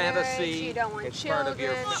your don't want fantasy. marriage, you don't want it's children. part of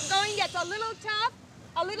your. Going gets a little tough,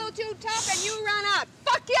 a little too tough, and you run out.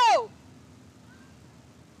 Fuck you!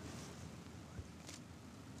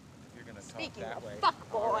 Speaking of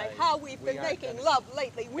fuck boy, how we've been making love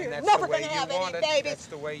lately, we're never going to have any babies. That's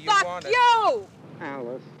the way you fuck want it. you!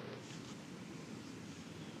 Alice.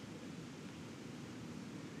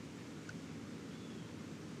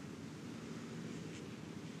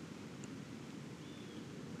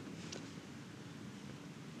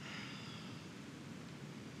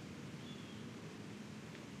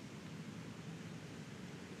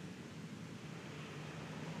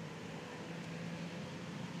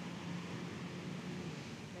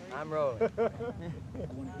 I'm rolling.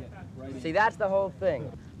 See, that's the whole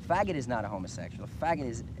thing. Faggot is not a homosexual. Faggot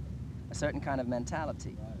is a certain kind of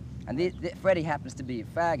mentality. And Freddie happens to be a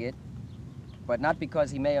faggot, but not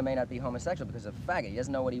because he may or may not be homosexual, because of faggot. He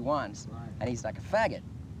doesn't know what he wants, and he's like a faggot.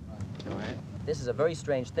 Right. This is a very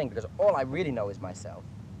strange thing, because all I really know is myself.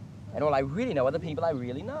 And all I really know are the people I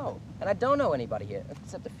really know. And I don't know anybody here,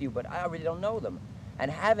 except a few, but I really don't know them.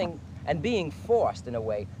 And being forced, in a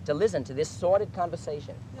way, to listen to this sordid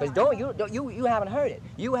conversation. Because you haven't heard it.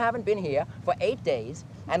 You haven't been here for 8 days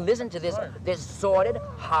and listened to this sordid,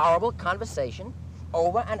 horrible conversation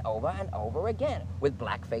over and over and over again. With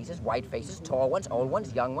black faces, white faces, tall ones, old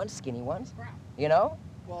ones, young ones, skinny ones, you know?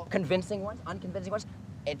 Convincing ones, unconvincing ones.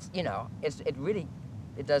 It's, you know, it really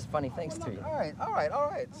it does funny things to you. All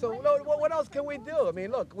right. So what else can we do? I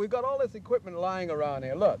mean, look, we've got all this equipment lying around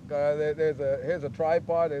here. Look, here's a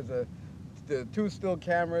tripod, there's two still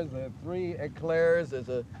cameras, 3 eclairs, there's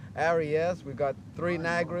a RES, we've got 3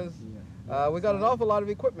 Nagras. We've got an awful lot of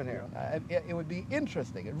equipment here. It would be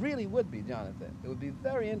interesting, it really would be, Jonathan. It would be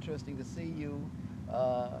very interesting to see you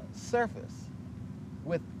surface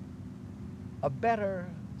with a better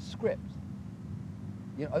script.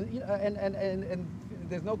 And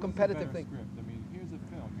there's no competitive thing. Script. I mean, here's a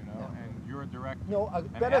film, and you're a director. No, a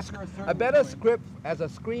better script as a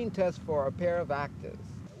screen test for a pair of actors.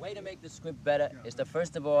 The way to make the script better is to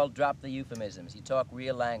first of all drop the euphemisms. You talk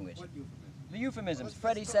real language. What euphemisms? The euphemisms.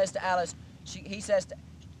 Freddie says to Alice, he says to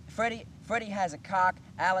Freddie has a cock,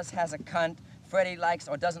 Alice has a cunt. Freddie likes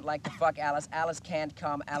or doesn't like to fuck Alice. Alice can't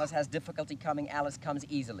come. Alice has difficulty coming. Alice comes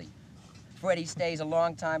easily. Freddie stays a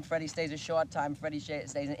long time, Freddie stays a short time, Freddie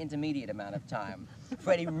stays an intermediate amount of time.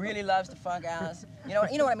 Freddie really loves to fuck Alice. You know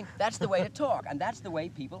what I mean? That's the way to talk, and that's the way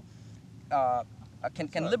people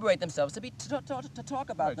can liberate themselves to talk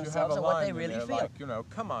about themselves and what they really feel. Like,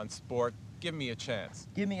 come on, sport, give me a chance.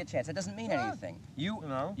 Give me a chance. That doesn't mean anything. You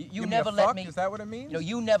give never me a let fuck? me. Is that what it means?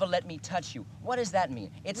 You never let me touch you. What does that mean?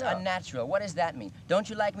 It's unnatural. What does that mean? Don't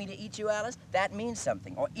you like me to eat you, Alice? That means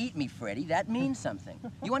something. Or eat me, Freddie. That means something.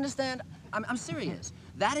 You understand? I'm serious.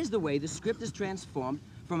 That is the way the script is transformed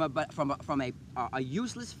from a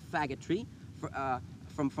useless faggotry,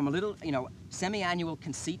 from a little semi-annual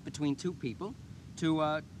conceit between 2 people,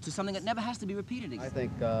 to something that never has to be repeated again. I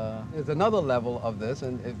think there's another level of this,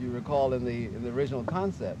 and if you recall in the original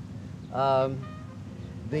concept,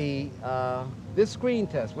 this screen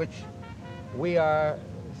test, which we are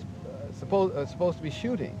supposed to be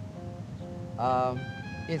shooting,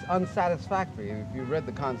 is unsatisfactory. If you read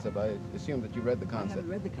the concept, I assume that you read the concept. I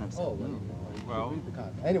haven't read the concept. Oh, well. Read the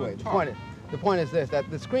concept. Anyway, the point is this, that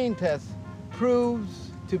the screen test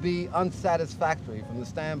proves to be unsatisfactory from the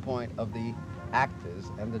standpoint of the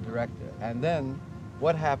actors and the director. And then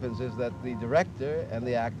what happens is that the director and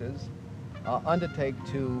the actors undertake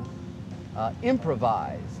to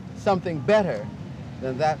improvise something better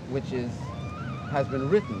than that which has been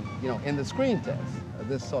written, in the screen test.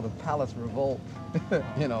 This sort of palace revolt,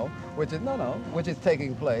 which is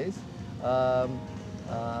taking place,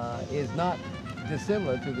 is not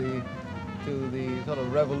dissimilar to the sort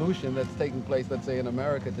of revolution that's taking place, let's say, in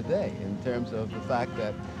America today, in terms of the fact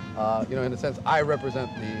that, in a sense, I represent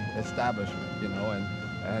the establishment,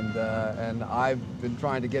 and I've been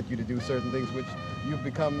trying to get you to do certain things which you've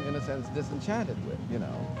become, in a sense, disenchanted with,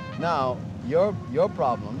 Now, your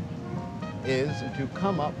problem is to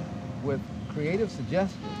come up with creative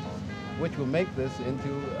suggestions which will make this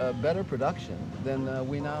into a better production than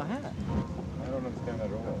we now have. I don't understand that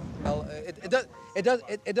at all. Well,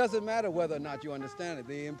 it doesn't matter whether or not you understand it.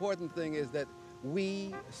 The important thing is that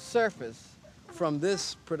we surface from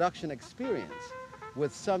this production experience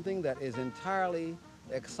with something that is entirely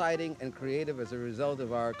exciting and creative as a result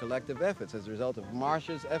of our collective efforts, as a result of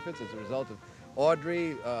Marsha's efforts, as a result of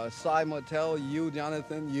Audrey, Cy Motel, you,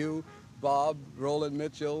 Jonathan, you, Bob, Roland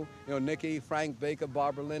Mitchell, Nikki, Frank Baker,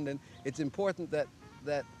 Barbara Linden. It's important that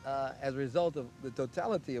as a result of the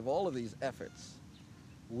totality of all of these efforts,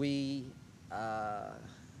 we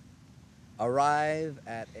arrive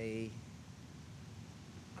at a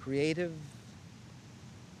creative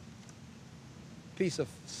piece of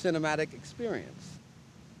cinematic experience.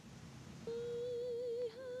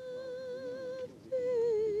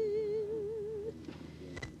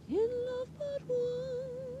 In love but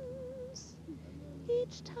once,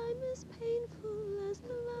 each time as painful as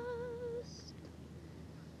the last.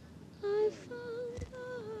 I found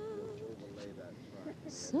out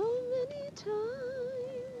so many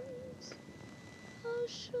times how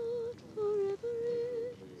short forever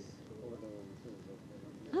is.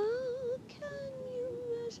 How can you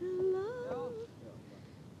measure love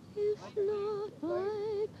if not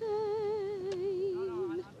by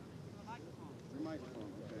pain?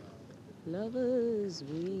 Lovers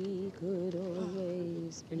we could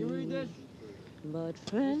always be, but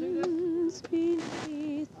friends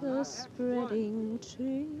beneath a spreading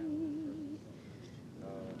tree.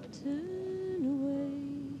 Turn away,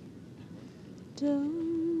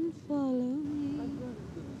 don't follow me.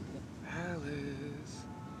 Alice.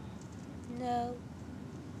 No,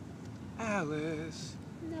 Alice.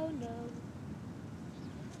 no.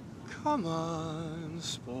 Come on,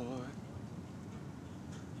 sport.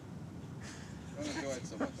 Don't enjoy it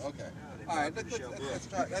so much. Okay. All right. Let's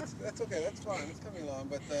try. That's okay. That's fine. It's coming along,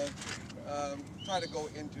 but try to go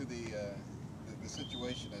into the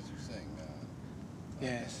situation as you sing.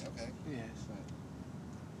 Yes. Okay. Yes.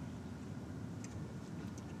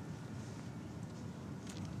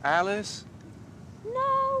 Alice?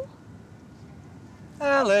 No.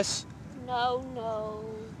 Alice? No, no.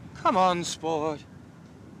 Come on, sport.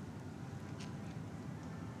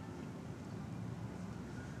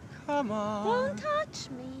 Come on. Don't touch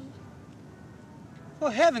me. For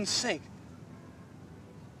heaven's sake.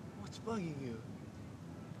 What's bugging you?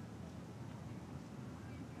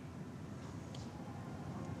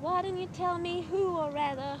 Why don't you tell me who, or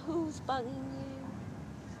rather, who's bugging you?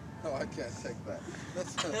 No, I can't take that.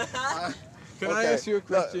 That's, Can I ask you a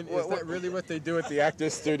question? Is that really what they do at the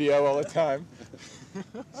Actors Studio all the time?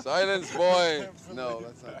 Silence, boy! No,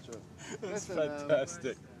 that's not true. That's Listen,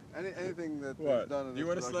 fantastic. Anything that What? is done in Do you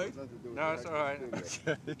this want a production slate? has nothing to do with No, the it's all right. Actors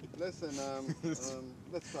Studio. Listen,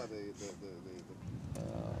 let's try the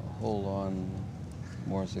hold on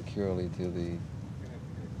more securely to the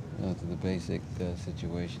basic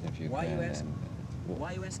situation, if you Why can.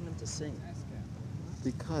 are you asking them to sing?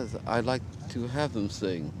 Because I like to have them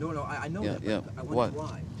sing. No, I know Yeah, that, yeah. but I wonder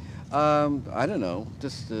What? why. I don't know.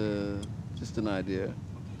 Just an idea.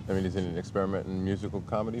 I mean, is it an experiment in musical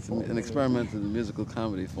comedy form? An experiment in musical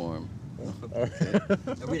comedy form.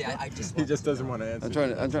 Really, I just. He just doesn't want to answer.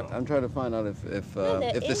 I'm trying to find out if there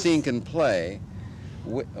the is- scene can play.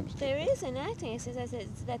 There is an acting exercise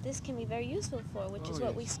that this can be very useful for, which is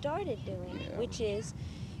what we started doing, which is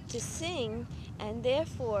to sing and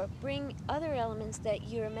therefore bring other elements that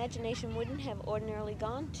your imagination wouldn't have ordinarily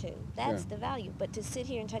gone to. That's Sure. the value. But to sit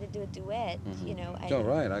here and try to do a duet, you know, Oh,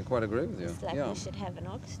 right. I quite agree with you. it's like yeah. we should have an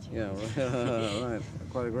orchestra. Yeah, right. I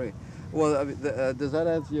quite agree. Well, I mean, does that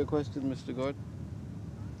answer your question, Mr. Gord?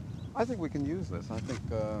 I think we can use this. I think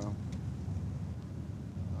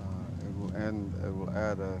it will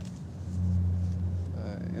add a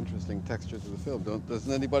interesting texture to the film.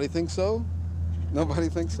 Doesn't anybody think so? Nobody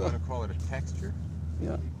thinks so? You want to call it a texture?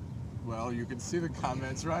 Yeah. Well, you can see the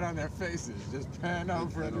comments right on their faces. Just pan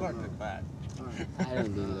over and look at that. I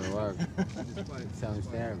don't do the work. It sounds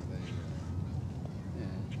terrible.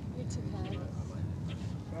 You're too kind.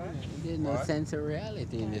 There's no sense of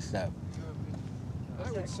reality in this stuff.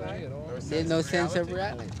 I would say it all. There's no sense of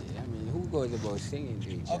reality. I mean, who goes about singing to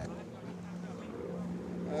each other?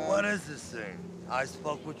 What is this thing? I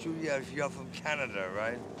spoke with you, yes, you're from Canada,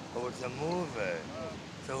 right? Oh, it's a movie.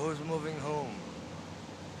 So who's moving whom?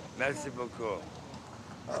 Merci beaucoup.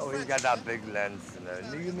 Oh, he got that big lens.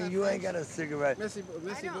 You mean you ain't got a cigarette? Merci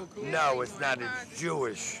beaucoup. No, it's not. It's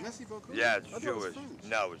Jewish. Merci beaucoup? Yeah, I it's thought it was Jewish. French.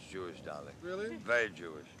 No, it's Jewish, darling. Really? Very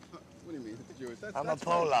Jewish. What do you mean, Jewish? I'm a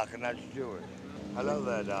Polak, and that's Jewish. Hello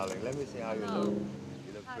there, darling. Let me see how you look.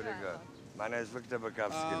 You look pretty good. My name is Victor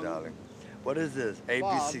Bukowski, darling. What is this?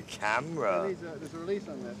 ABC camera? There's a release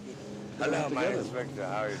on that. Hello, my name is Victor.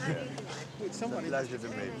 How are you doing? It's a pleasure to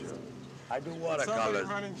meet you. I do watercolors.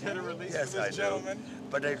 Yes, I do.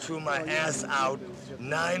 But they threw my ass out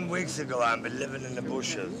 9 weeks ago. I've been living in the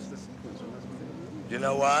bushes. You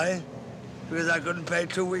know why? Because I couldn't pay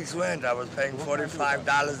 2 weeks' rent. I was paying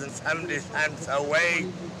 $45.70 a week,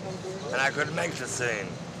 and I couldn't make the scene.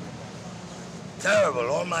 Terrible.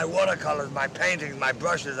 All my watercolors, my paintings, my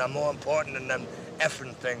brushes are more important than them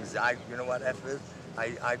effing things. You know what F is?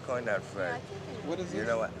 I coined that phrase. What is it? You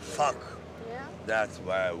know what? Fuck. Yeah? That's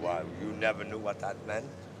why you never knew what that meant?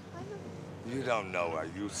 You don't know. Are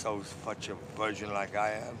you so such a virgin like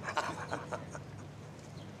I am?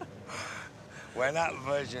 We're not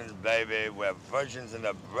virgins, baby. We're virgins in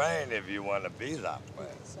the brain if you want to be that way.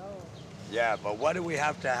 Yeah, but what do we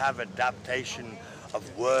have to have adaptation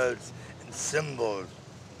of words and symbols?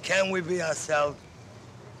 Can we be ourselves?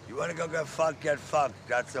 You want to go get fucked,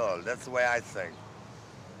 that's all. That's the way I think.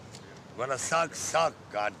 You want to suck, suck,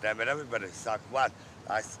 goddammit. Everybody suck. What?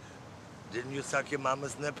 Didn't you suck your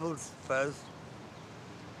mama's nipples first?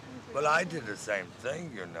 Well, I did the same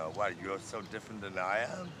thing, you know. What, you're so different than I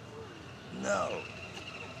am? No.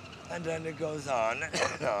 And then it goes on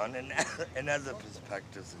and on in other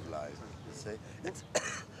perspectives of life, you see.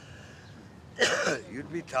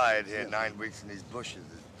 You'd be tired here 9 weeks in these bushes.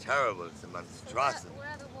 It's terrible. It's a monstrosity. Where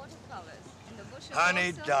are the watercolors? In the bushes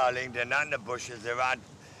Honey, also? darling, they're not in the bushes. They're at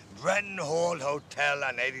Bretton Hall Hotel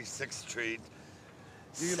on 86th Street.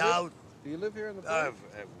 Do you live here in the park?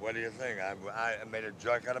 What do you think? I made a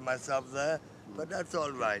joke out of myself there, but that's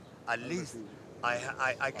all right. At least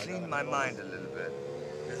I cleaned my mind a little bit,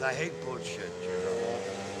 because I hate bullshit, you know.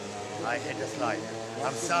 I just like it.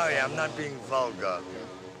 I'm sorry, I'm not being vulgar.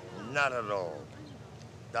 Not at all.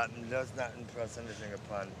 That does not impress anything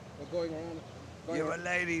upon. But going around. You're a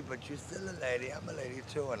lady, but you're still a lady. I'm a lady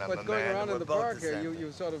too, and I'm a man. But going around and in the we're both park the here, same.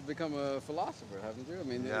 you've sort of become a philosopher, haven't you? I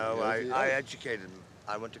mean, No, I educated.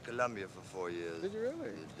 I went to Columbia for 4 years. Did you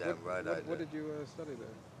really? You're damn right I did. What did you study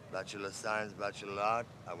there? Bachelor of Science, Bachelor of Art.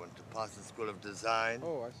 I went to Parsons School of Design.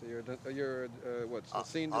 Oh, I see. You're what? A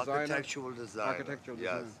scene designer? Architectural designer. Architectural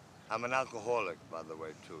design. Yes. I'm an alcoholic, by the way,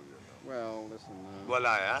 too, you know. Well, listen. Well,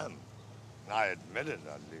 I am. I admit it,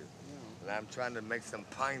 at least. Yeah. And I'm trying to make some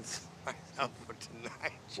pints myself for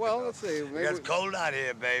tonight. Well, let's see. Maybe It's cold out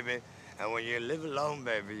here, baby. And when you live alone,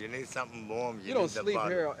 baby, you need something warm. You don't sleep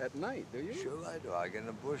here at night, do you? Sure I do. I get in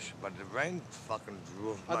the bush, but the rain fucking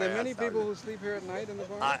drew my Are there many ass people out. who sleep here at night in the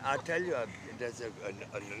park? I tell you, there's an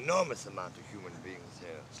enormous amount of human beings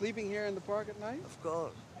here. Sleeping here in the park at night? Of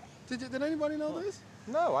course. Did anybody know this?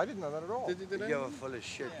 No, I didn't know that at all. You're full of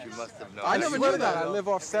shit. You must have known. I never knew that. I live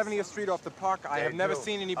off 70th Street off the park. I have never do.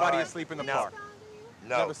 seen anybody All right. asleep in the No. park.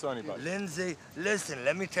 No. Never saw anybody. Lindsay, listen,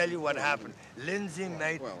 let me tell you what happened. Lindsay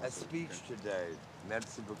made a speech today.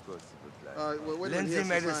 Merci beaucoup, s'il vous plaît. Lindsay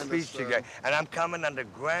made a speech today, and I'm coming under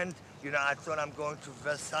grant. You know, I thought I'm going to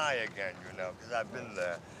Versailles again, you know, because I've been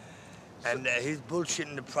there. And he's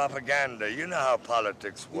bullshitting the propaganda. You know how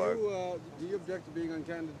politics work. Do you object to being on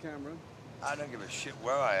candid camera? I don't give a shit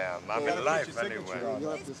where I am. I'm in life anyway.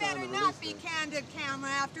 This better not be candid camera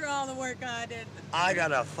after all the work I did. I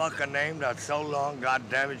got a fucking name that's so long, God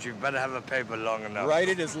damn it, you better have a paper long enough. Write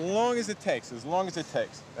it as long as it takes, as long as it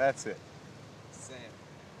takes. That's it. Sam.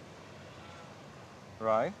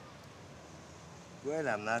 Right? Wait,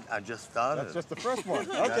 I'm not, I just started. That's just the first one.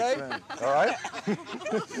 That's Okay. right. All right.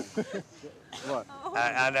 What?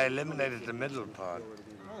 And I eliminated the middle part.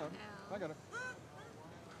 I got it.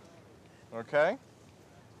 Okay.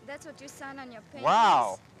 That's what you sign on your paper.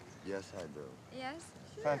 Wow. Yes, I do. Yes?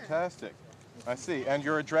 Fantastic. I see. And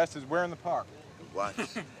your address is where in the park? What?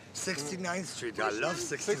 69th Street. I love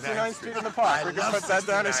 69th 69th Street in the park. We can put that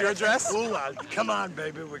down as your address? Ooh, come on,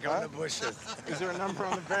 baby. We're going to bushes. Is there a number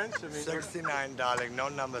on the bench? I mean, 69, darling. No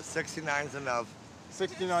number. 69's enough.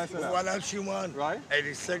 69's enough. What else you want? Right.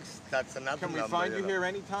 86, that's another Can we number. find you know. here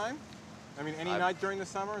anytime? I mean, any night during the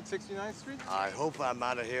summer at 69th Street? I hope I'm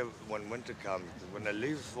out of here when winter comes. When the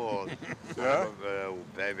leaves fall, Yeah?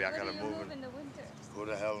 baby, I gotta move. In the winter. Who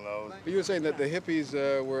the hell knows? But you were saying that the hippies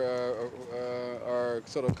are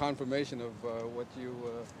sort of confirmation of what you...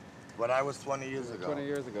 What I was 20 years ago. 20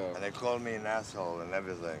 years ago. And they called me an asshole and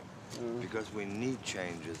everything. Because we need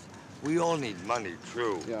changes. We all need money,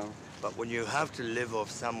 true. Yeah. But when you have to live off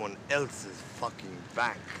someone else's fucking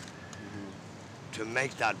back to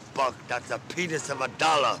make that buck, that's a penis of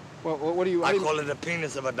 $1. Well, what do you... I call it a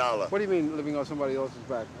penis of $1. What do you mean living on somebody else's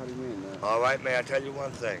back? How do you mean that? All right, may I tell you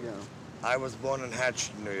one thing? Yeah. I was born and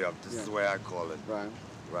hatched in New York. This is the way I call it. Right.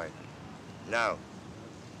 Right. Now,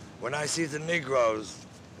 when I see the Negroes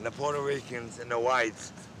and the Puerto Ricans and the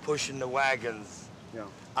whites pushing the wagons,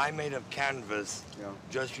 I made of canvas,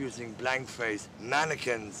 just using blank face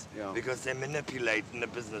mannequins because they manipulate in the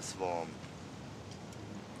business form.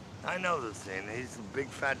 I know the scene. He's a big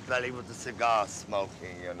fat belly with a cigar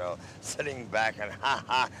smoking, you know, sitting back and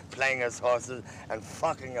ha-ha, playing his horses and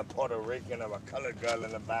fucking a Puerto Rican or a colored girl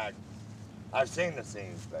in the back. I've seen the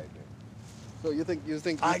scenes, baby. So you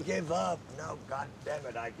think... I give up. No, God damn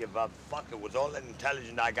it, I give up. Fuck it. With all the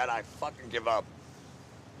intelligence I got, I fucking give up.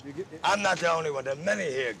 I'm not the only one. There are many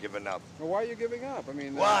here giving up. Well, why are you giving up? I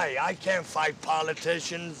mean... Why? I can't fight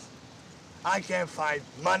politicians. I can't fight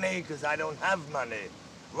money because I don't have money.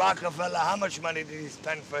 Rockefeller, how much money did he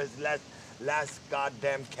spend for his last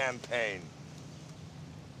goddamn campaign?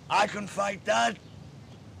 I can fight that?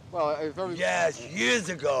 Well, yes, years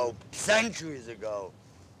ago, centuries ago.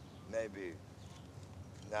 Maybe.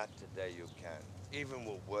 Not today you can. Even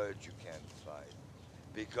with words you can't fight.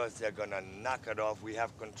 Because they're gonna knock it off. We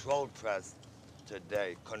have controlled press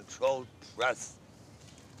today. Controlled press.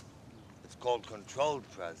 It's called controlled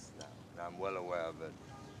press now. And I'm well aware of it.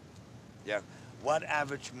 Yeah. What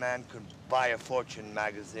average man could buy a Fortune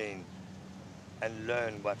magazine and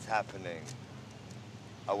learn what's happening?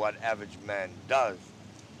 Or what average man does?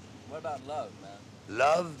 What about love, man?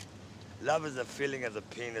 Love? Love is a feeling of the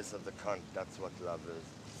penis of the cunt. That's what love is.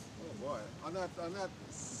 Oh, boy. I'm not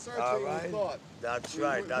searching All the right. thought. That's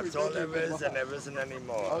right. That's all there is, and there isn't any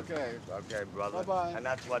more. Okay. Okay, brother. Bye-bye. And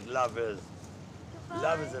that's what love is.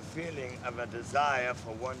 Love is a feeling of a desire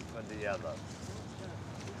for one for the other.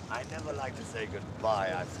 I never like to say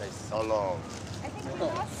goodbye. I say so long. I think we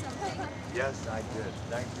lost something. Yes, I did.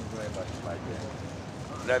 Thank you very much, my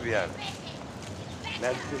dear. Très bien.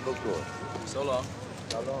 Merci beaucoup. So long.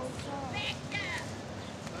 So long.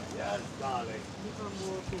 Yes, darling. Keep on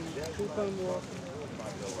walking. Keep on walking.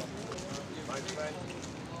 My friend,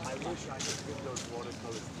 I wish I could give those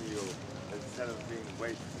watercolors to you instead of being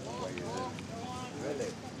wasted the way you did.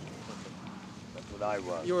 Really. what I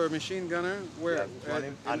was. You were a machine gunner? Where? Yes,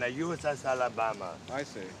 on the USS Alabama. I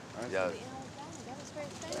see. Yes.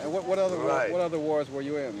 And what other wars were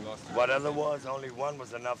you in? What other wars? Only one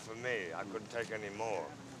was enough for me. I couldn't take any more.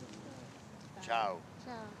 Ciao.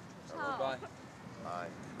 Ciao. Goodbye. Bye.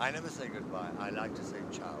 I never say goodbye. I like to say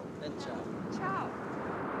ciao. Then ciao. Ciao.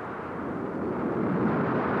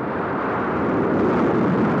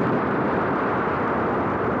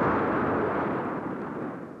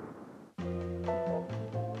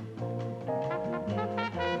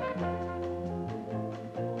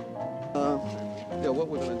 Yeah, what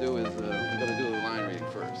we're going to do is we're going to do the line reading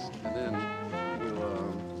first, and then we'll.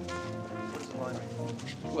 What's the line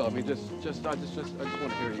reading? Well, I mean, I just want to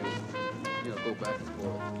hear you, go back and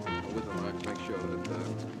forth with the line to make sure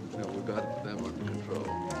that we've got them under control.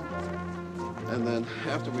 And then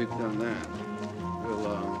after we've done that,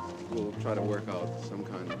 we'll try to work out some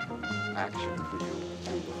kind of action for you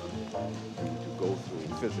to go through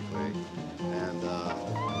physically, and then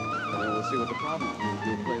we'll see what the problems are.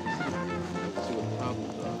 You'll play the scene. We'll see what the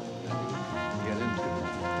problems are that you get into.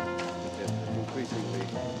 It's increasingly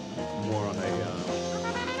more on a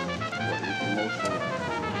emotional,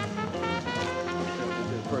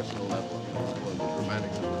 personal level, or the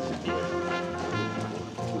dramatics of the situation.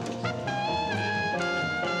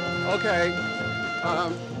 Okay.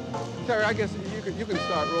 Terry, I guess you can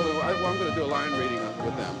start rolling. I'm going to do a line reading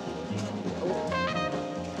with them.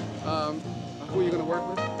 Who are you going to work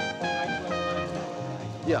with?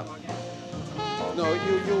 Yeah. No,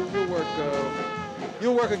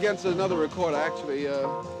 you'll work against another recorder. Actually,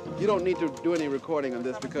 you don't need to do any recording on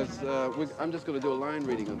this because I'm just going to do a line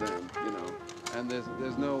reading of them, and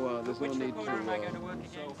there's no need to. Am I going to work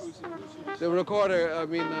against? The recorder,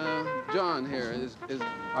 John here is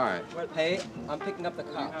all right. Well, hey, I'm picking up the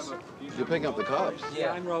cops. You're picking up the cops?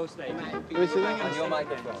 Yeah, I'm Rose Lady. Let me see that. On your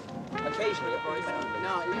microphone. Occasionally, of course.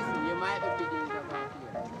 No, listen, you might be picking it up out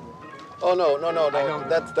here. Oh no!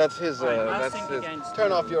 That's his. That's his.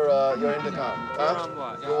 Turn off your intercom. Huh? On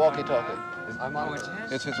what? Your walkie-talkie. I'm on her.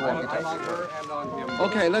 It's his I'm on walkie-talkie. her and on him.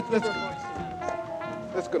 Okay, let's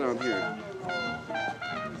go down here.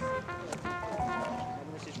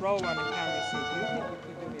 Mrs. Roll on the camera, see if you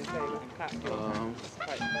could do me a favor and clap your hands.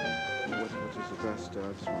 Which is the best? I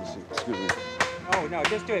just want to see. Excuse me. Oh, no,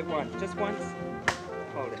 just do it once. Just once.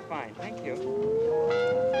 Hold it. Fine. Thank you.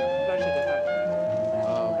 Pleasure